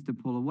he needs to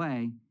pull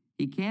away,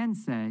 he can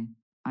say,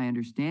 "I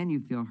understand you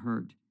feel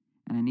hurt,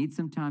 and I need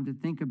some time to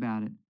think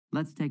about it.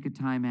 Let's take a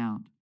time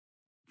out."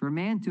 For a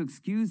man to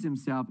excuse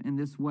himself in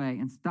this way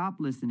and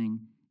stop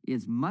listening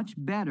is much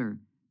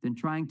better than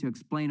trying to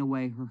explain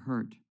away her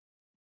hurt.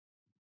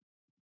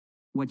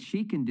 What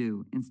she can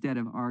do instead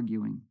of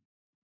arguing.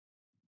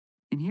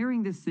 In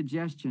hearing this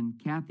suggestion,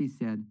 Kathy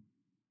said,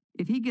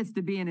 "If he gets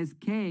to be in his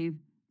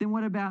cave, then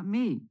what about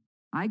me?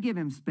 I give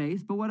him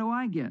space, but what do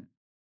I get?"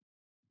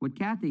 What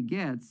Kathy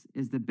gets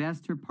is the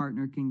best her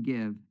partner can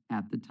give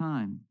at the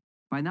time.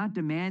 By not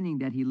demanding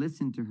that he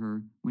listen to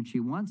her when she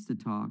wants to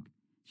talk,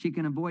 she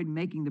can avoid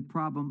making the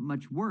problem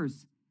much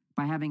worse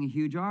by having a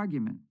huge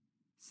argument.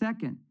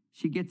 Second,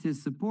 she gets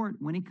his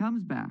support when he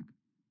comes back,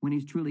 when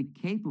he's truly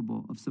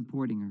capable of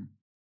supporting her.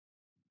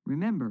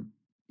 Remember,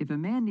 if a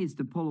man needs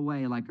to pull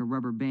away like a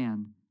rubber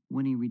band,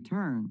 when he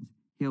returns,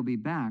 he'll be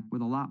back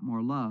with a lot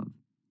more love.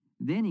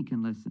 Then he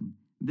can listen.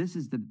 This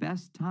is the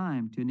best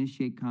time to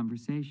initiate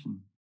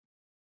conversation.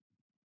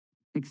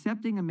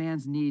 Accepting a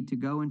man's need to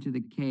go into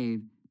the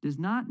cave does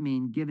not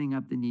mean giving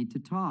up the need to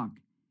talk.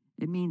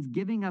 It means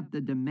giving up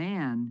the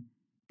demand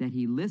that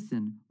he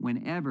listen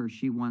whenever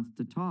she wants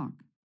to talk.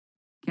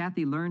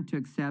 Kathy learned to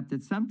accept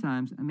that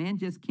sometimes a man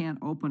just can't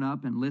open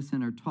up and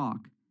listen or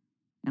talk,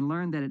 and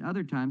learned that at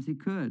other times he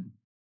could.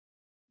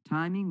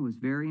 Timing was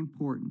very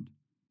important.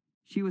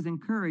 She was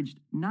encouraged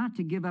not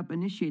to give up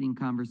initiating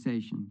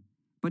conversation,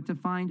 but to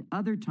find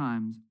other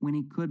times when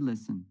he could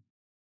listen.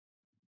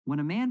 When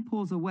a man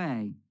pulls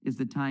away is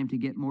the time to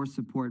get more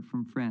support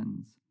from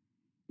friends.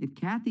 If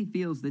Kathy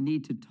feels the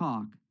need to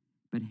talk,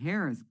 but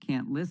Harris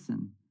can't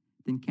listen,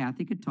 then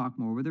Kathy could talk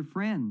more with her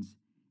friends.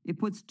 It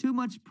puts too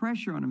much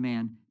pressure on a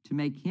man to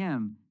make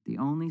him the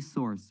only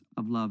source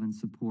of love and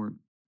support.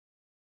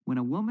 When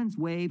a woman's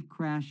wave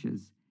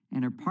crashes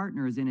and her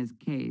partner is in his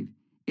cave,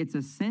 it's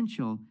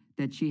essential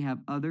that she have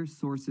other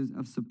sources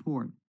of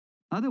support.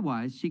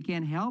 Otherwise, she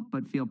can't help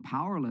but feel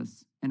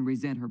powerless and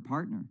resent her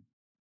partner.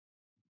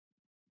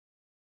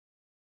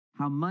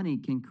 How money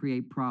can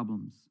create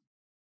problems.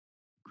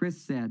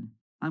 Chris said,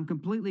 "I'm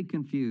completely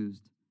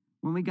confused.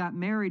 When we got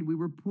married, we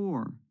were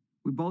poor.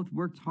 We both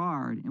worked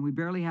hard, and we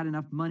barely had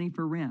enough money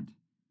for rent.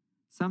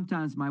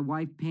 Sometimes my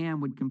wife Pam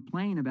would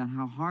complain about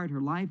how hard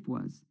her life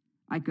was.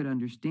 I could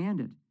understand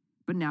it.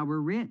 But now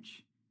we're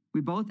rich. We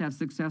both have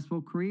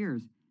successful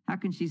careers. How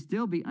can she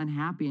still be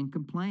unhappy and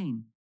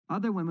complain?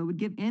 Other women would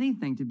give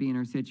anything to be in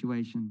her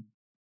situation.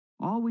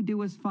 All we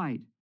do is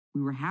fight.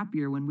 We were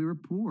happier when we were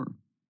poor.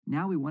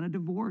 Now we want a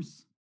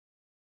divorce."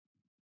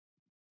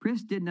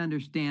 Chris didn't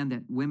understand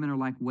that women are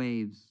like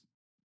waves.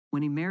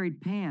 When he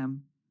married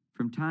Pam,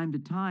 from time to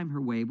time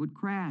her wave would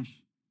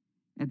crash.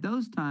 At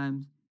those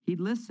times, he'd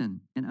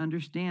listen and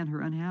understand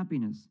her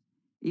unhappiness.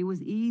 It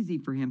was easy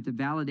for him to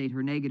validate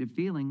her negative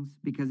feelings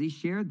because he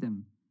shared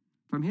them.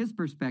 From his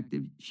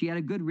perspective, she had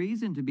a good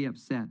reason to be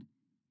upset.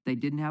 They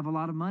didn't have a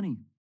lot of money.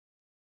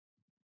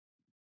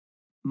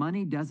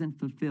 Money doesn't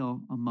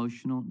fulfill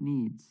emotional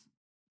needs.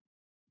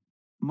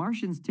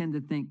 Martians tend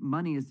to think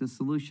money is the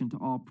solution to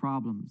all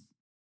problems.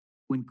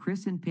 When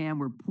Chris and Pam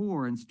were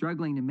poor and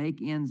struggling to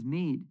make ends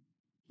meet,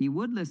 he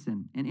would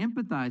listen and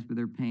empathize with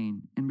her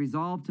pain and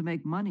resolve to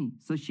make money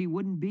so she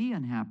wouldn't be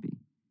unhappy.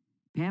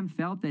 Pam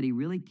felt that he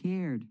really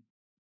cared.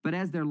 But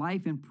as their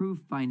life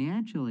improved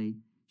financially,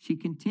 she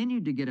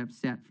continued to get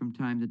upset from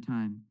time to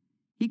time.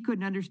 He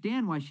couldn't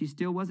understand why she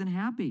still wasn't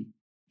happy.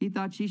 He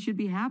thought she should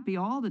be happy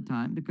all the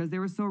time because they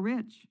were so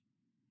rich.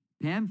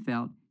 Pam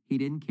felt he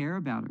didn't care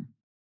about her.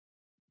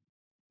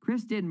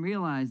 Chris didn't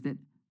realize that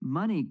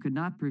money could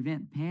not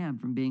prevent Pam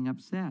from being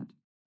upset.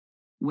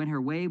 When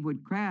her wave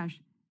would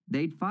crash,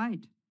 they'd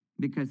fight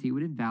because he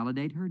would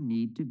invalidate her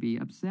need to be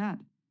upset.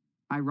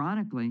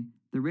 Ironically,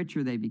 the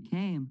richer they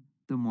became,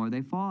 the more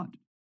they fought.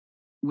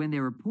 When they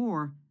were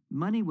poor,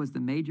 money was the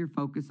major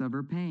focus of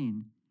her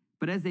pain.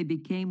 But as they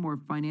became more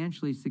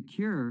financially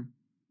secure,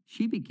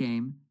 she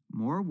became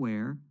more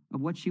aware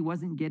of what she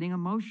wasn't getting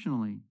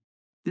emotionally.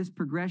 This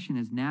progression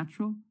is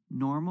natural,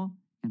 normal,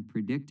 and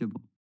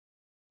predictable.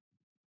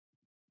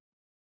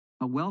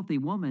 A wealthy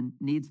woman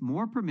needs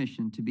more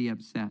permission to be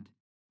upset.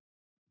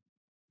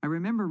 I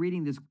remember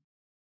reading this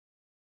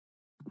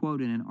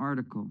quote in an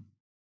article.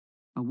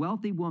 A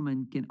wealthy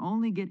woman can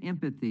only get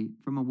empathy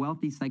from a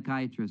wealthy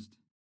psychiatrist.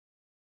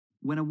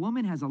 When a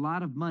woman has a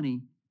lot of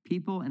money,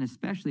 people, and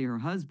especially her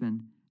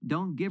husband,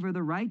 don't give her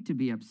the right to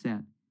be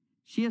upset.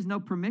 She has no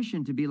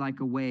permission to be like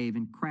a wave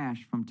and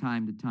crash from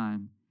time to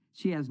time.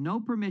 She has no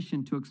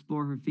permission to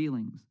explore her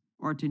feelings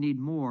or to need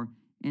more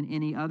in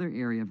any other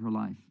area of her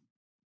life.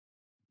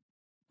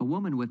 A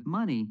woman with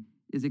money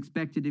is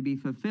expected to be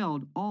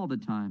fulfilled all the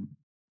time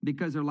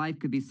because her life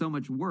could be so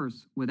much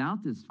worse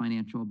without this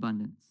financial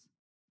abundance.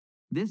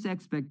 This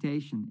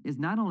expectation is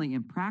not only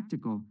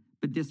impractical,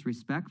 but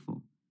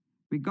disrespectful.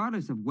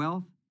 Regardless of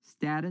wealth,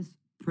 status,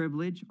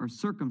 privilege, or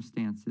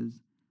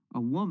circumstances,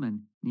 a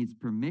woman needs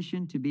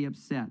permission to be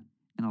upset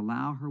and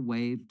allow her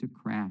wave to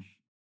crash.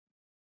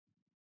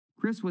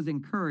 Chris was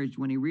encouraged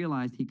when he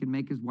realized he could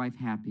make his wife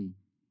happy.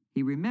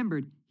 He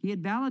remembered he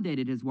had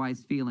validated his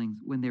wife's feelings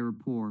when they were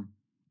poor,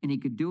 and he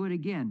could do it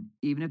again,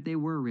 even if they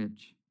were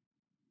rich.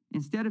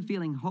 Instead of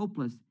feeling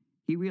hopeless,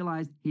 he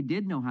realized he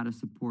did know how to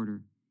support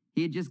her.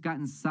 He had just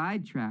gotten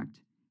sidetracked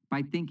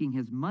by thinking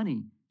his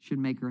money should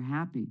make her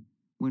happy,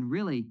 when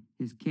really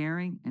his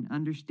caring and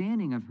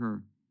understanding of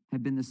her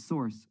had been the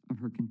source of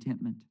her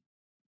contentment.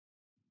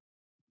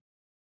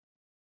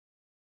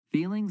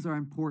 Feelings are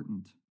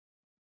important.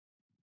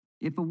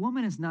 If a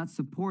woman is not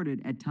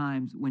supported at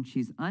times when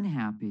she's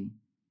unhappy,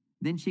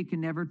 then she can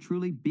never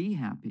truly be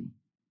happy.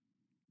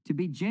 To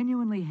be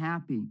genuinely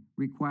happy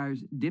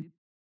requires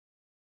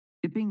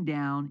dipping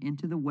down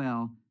into the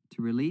well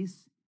to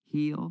release,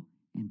 heal,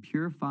 and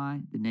purify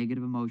the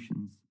negative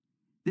emotions.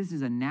 This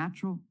is a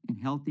natural and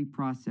healthy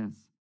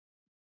process.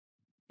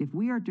 If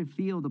we are to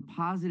feel the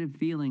positive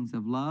feelings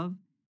of love,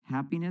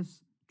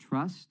 happiness,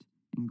 trust,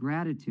 and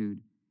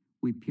gratitude,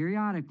 we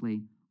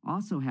periodically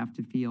also have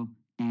to feel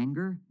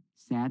anger,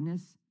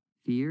 sadness,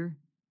 fear,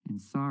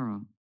 and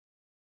sorrow.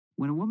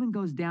 When a woman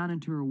goes down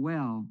into her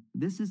well,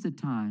 this is the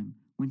time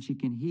when she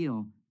can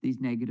heal these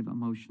negative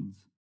emotions.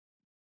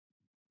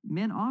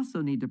 Men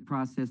also need to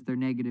process their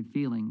negative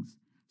feelings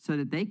so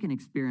that they can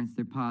experience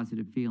their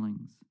positive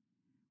feelings.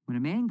 When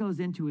a man goes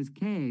into his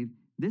cave,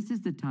 this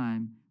is the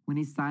time when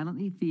he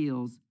silently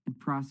feels and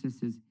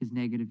processes his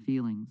negative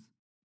feelings.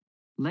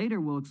 Later,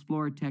 we'll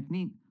explore a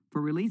technique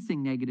for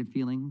releasing negative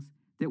feelings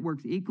that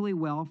works equally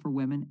well for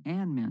women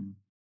and men.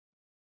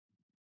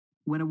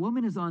 When a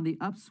woman is on the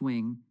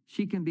upswing,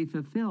 she can be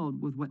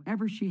fulfilled with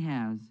whatever she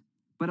has,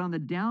 but on the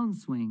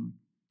downswing,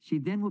 she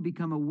then will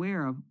become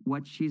aware of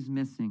what she's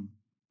missing.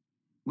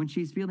 When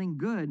she's feeling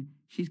good,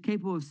 she's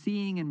capable of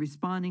seeing and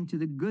responding to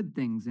the good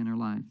things in her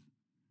life.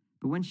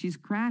 But when she's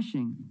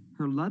crashing,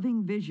 her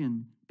loving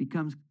vision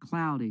becomes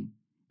cloudy,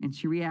 and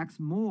she reacts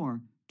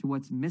more to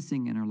what's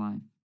missing in her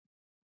life.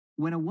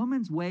 When a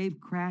woman's wave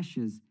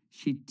crashes,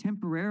 she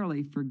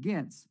temporarily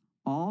forgets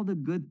all the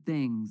good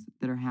things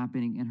that are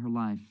happening in her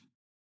life.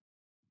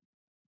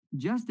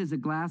 Just as a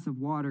glass of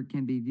water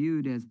can be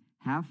viewed as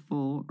half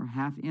full or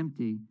half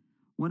empty,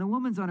 when a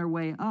woman's on her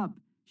way up,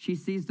 she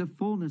sees the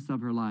fullness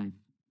of her life.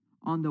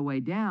 On the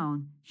way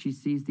down, she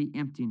sees the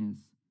emptiness.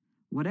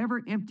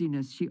 Whatever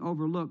emptiness she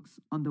overlooks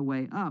on the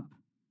way up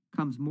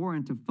comes more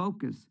into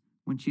focus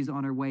when she's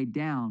on her way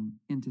down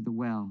into the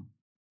well.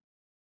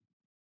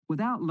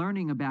 Without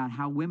learning about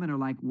how women are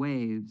like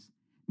waves,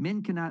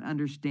 men cannot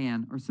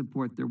understand or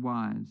support their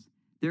wives.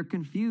 They're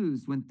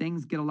confused when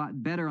things get a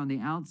lot better on the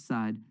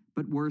outside,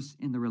 but worse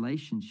in the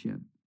relationship.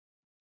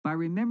 By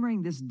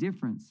remembering this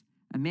difference,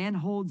 a man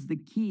holds the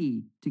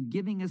key to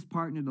giving his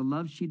partner the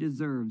love she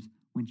deserves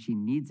when she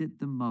needs it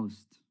the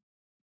most.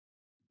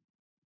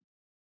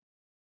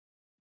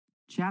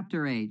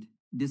 Chapter 8,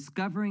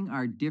 Discovering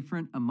Our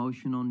Different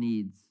Emotional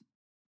Needs.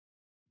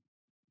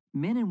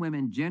 Men and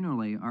women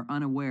generally are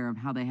unaware of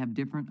how they have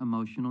different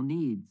emotional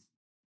needs.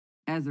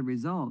 As a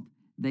result,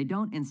 they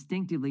don't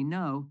instinctively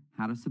know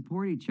how to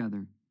support each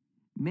other.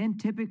 Men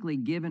typically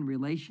give in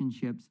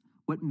relationships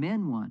what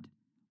men want,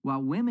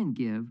 while women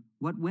give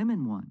what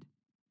women want.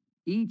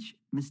 Each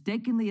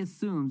mistakenly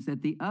assumes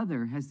that the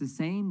other has the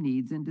same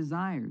needs and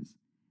desires.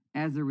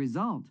 As a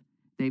result,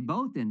 they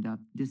both end up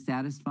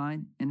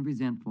dissatisfied and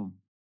resentful.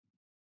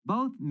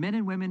 Both men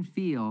and women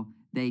feel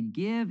they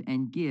give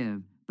and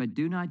give, but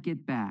do not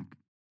get back.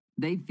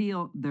 They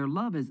feel their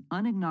love is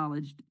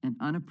unacknowledged and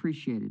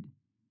unappreciated.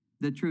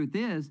 The truth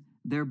is,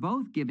 they're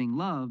both giving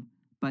love,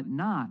 but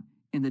not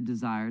in the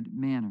desired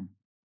manner.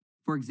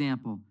 For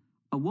example,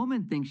 a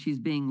woman thinks she's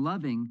being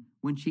loving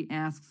when she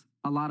asks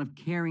a lot of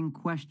caring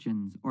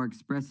questions or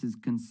expresses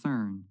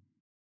concern.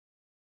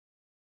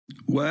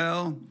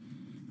 Well,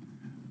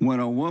 when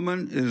a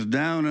woman is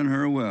down in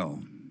her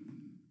well,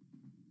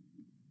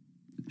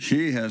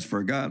 she has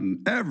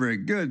forgotten every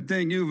good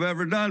thing you've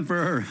ever done for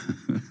her.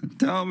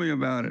 Tell me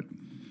about it.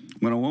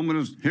 When a woman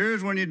is,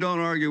 here's when you don't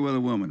argue with a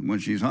woman. When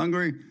she's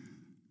hungry,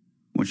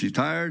 when she's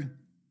tired,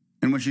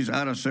 and when she's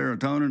out of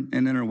serotonin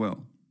and in her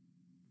well.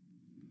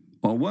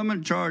 A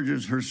woman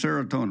charges her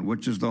serotonin,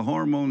 which is the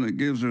hormone that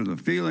gives her the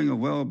feeling of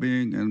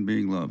well-being and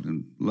being loved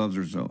and loves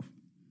herself.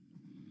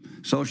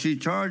 So she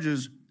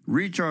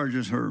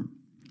recharges her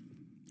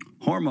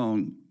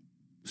hormone,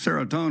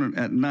 serotonin,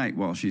 at night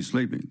while she's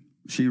sleeping.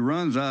 She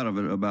runs out of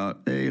it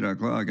about 8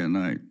 o'clock at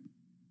night.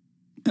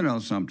 You know,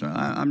 sometimes.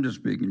 I'm just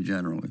speaking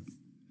generally.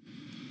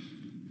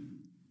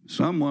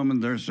 Some women,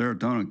 their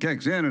serotonin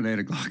kicks in at 8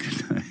 o'clock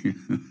at night.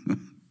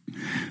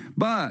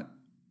 But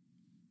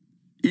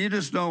you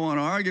just don't want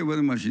to argue with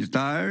her when she's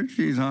tired,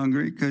 she's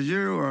hungry, because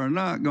you are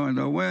not going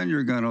to win.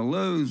 You're going to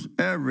lose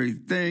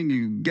everything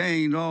you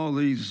gained all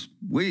these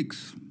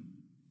weeks.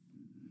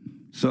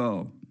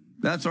 So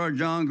that's our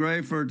John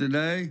Gray for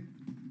today.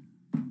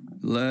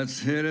 Let's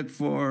hit it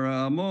for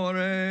Amore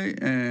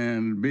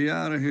and be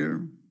out of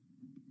here.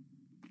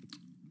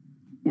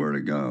 Where to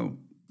go?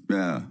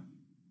 Yeah.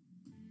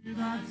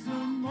 That's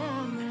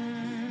amore,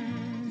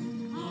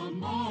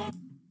 amore.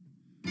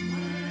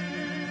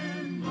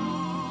 When the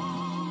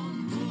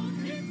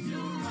moon hits you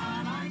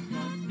right like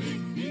a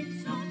big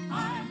pizza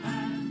pie,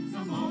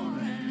 that's amore.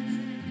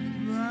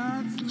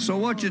 So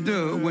what you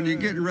do when you're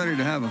getting ready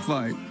to have a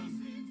fight,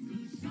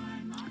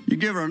 you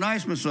give her a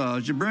nice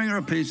massage, you bring her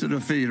a pizza to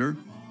feed her,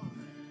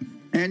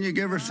 and you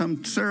give her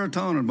some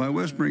serotonin by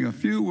whispering a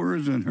few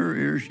words in her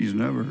ear she's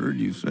never heard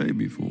you say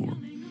before.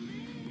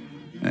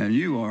 And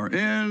you are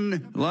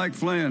in like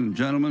Flynn,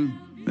 gentlemen.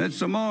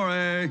 It's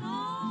amore.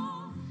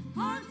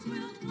 Hearts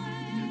will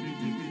play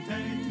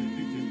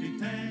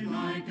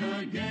like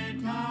a gay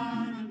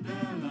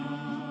tarantella.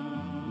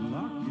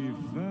 Lucky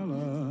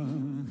fella.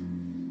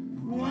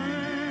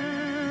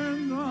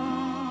 When the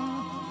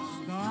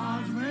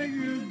stars make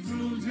you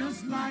drool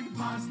just like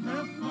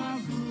pasta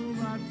fazool,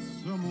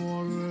 that's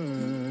amore.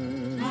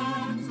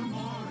 That's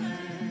amore.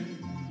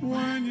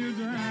 When you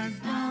dance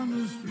down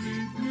the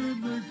street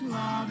with the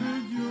cloud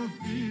at your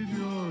feet,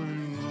 you're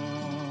in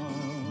love.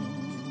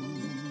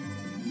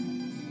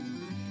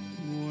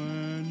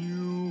 When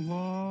you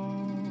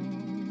walk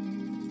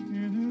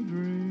in a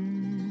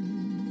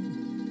dream,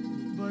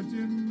 but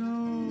you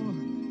know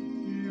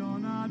you're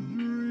not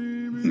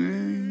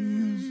dreaming.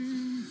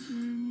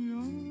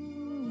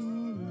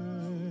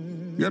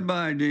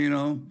 Goodbye,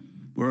 Dino.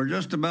 We're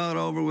just about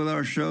over with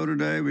our show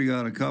today. We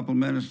got a couple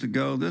minutes to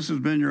go. This has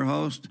been your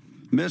host,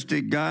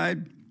 Mystic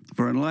Guide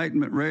for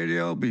Enlightenment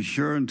Radio. Be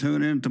sure and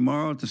tune in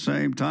tomorrow at the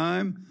same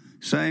time,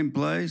 same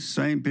place,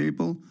 same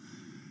people,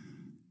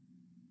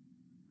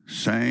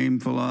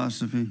 same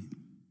philosophy.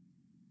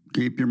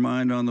 Keep your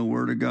mind on the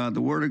Word of God.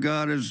 The Word of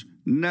God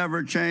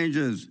never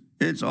changes.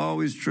 It's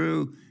always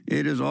true.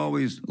 It is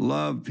always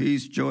love,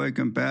 peace, joy,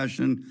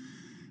 compassion,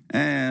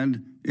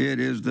 and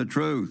it is the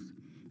truth.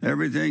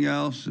 Everything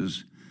else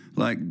is,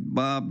 like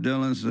Bob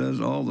Dylan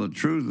says, all the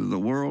truth of the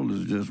world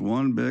is just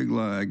one big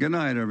lie. Good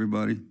night,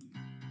 everybody.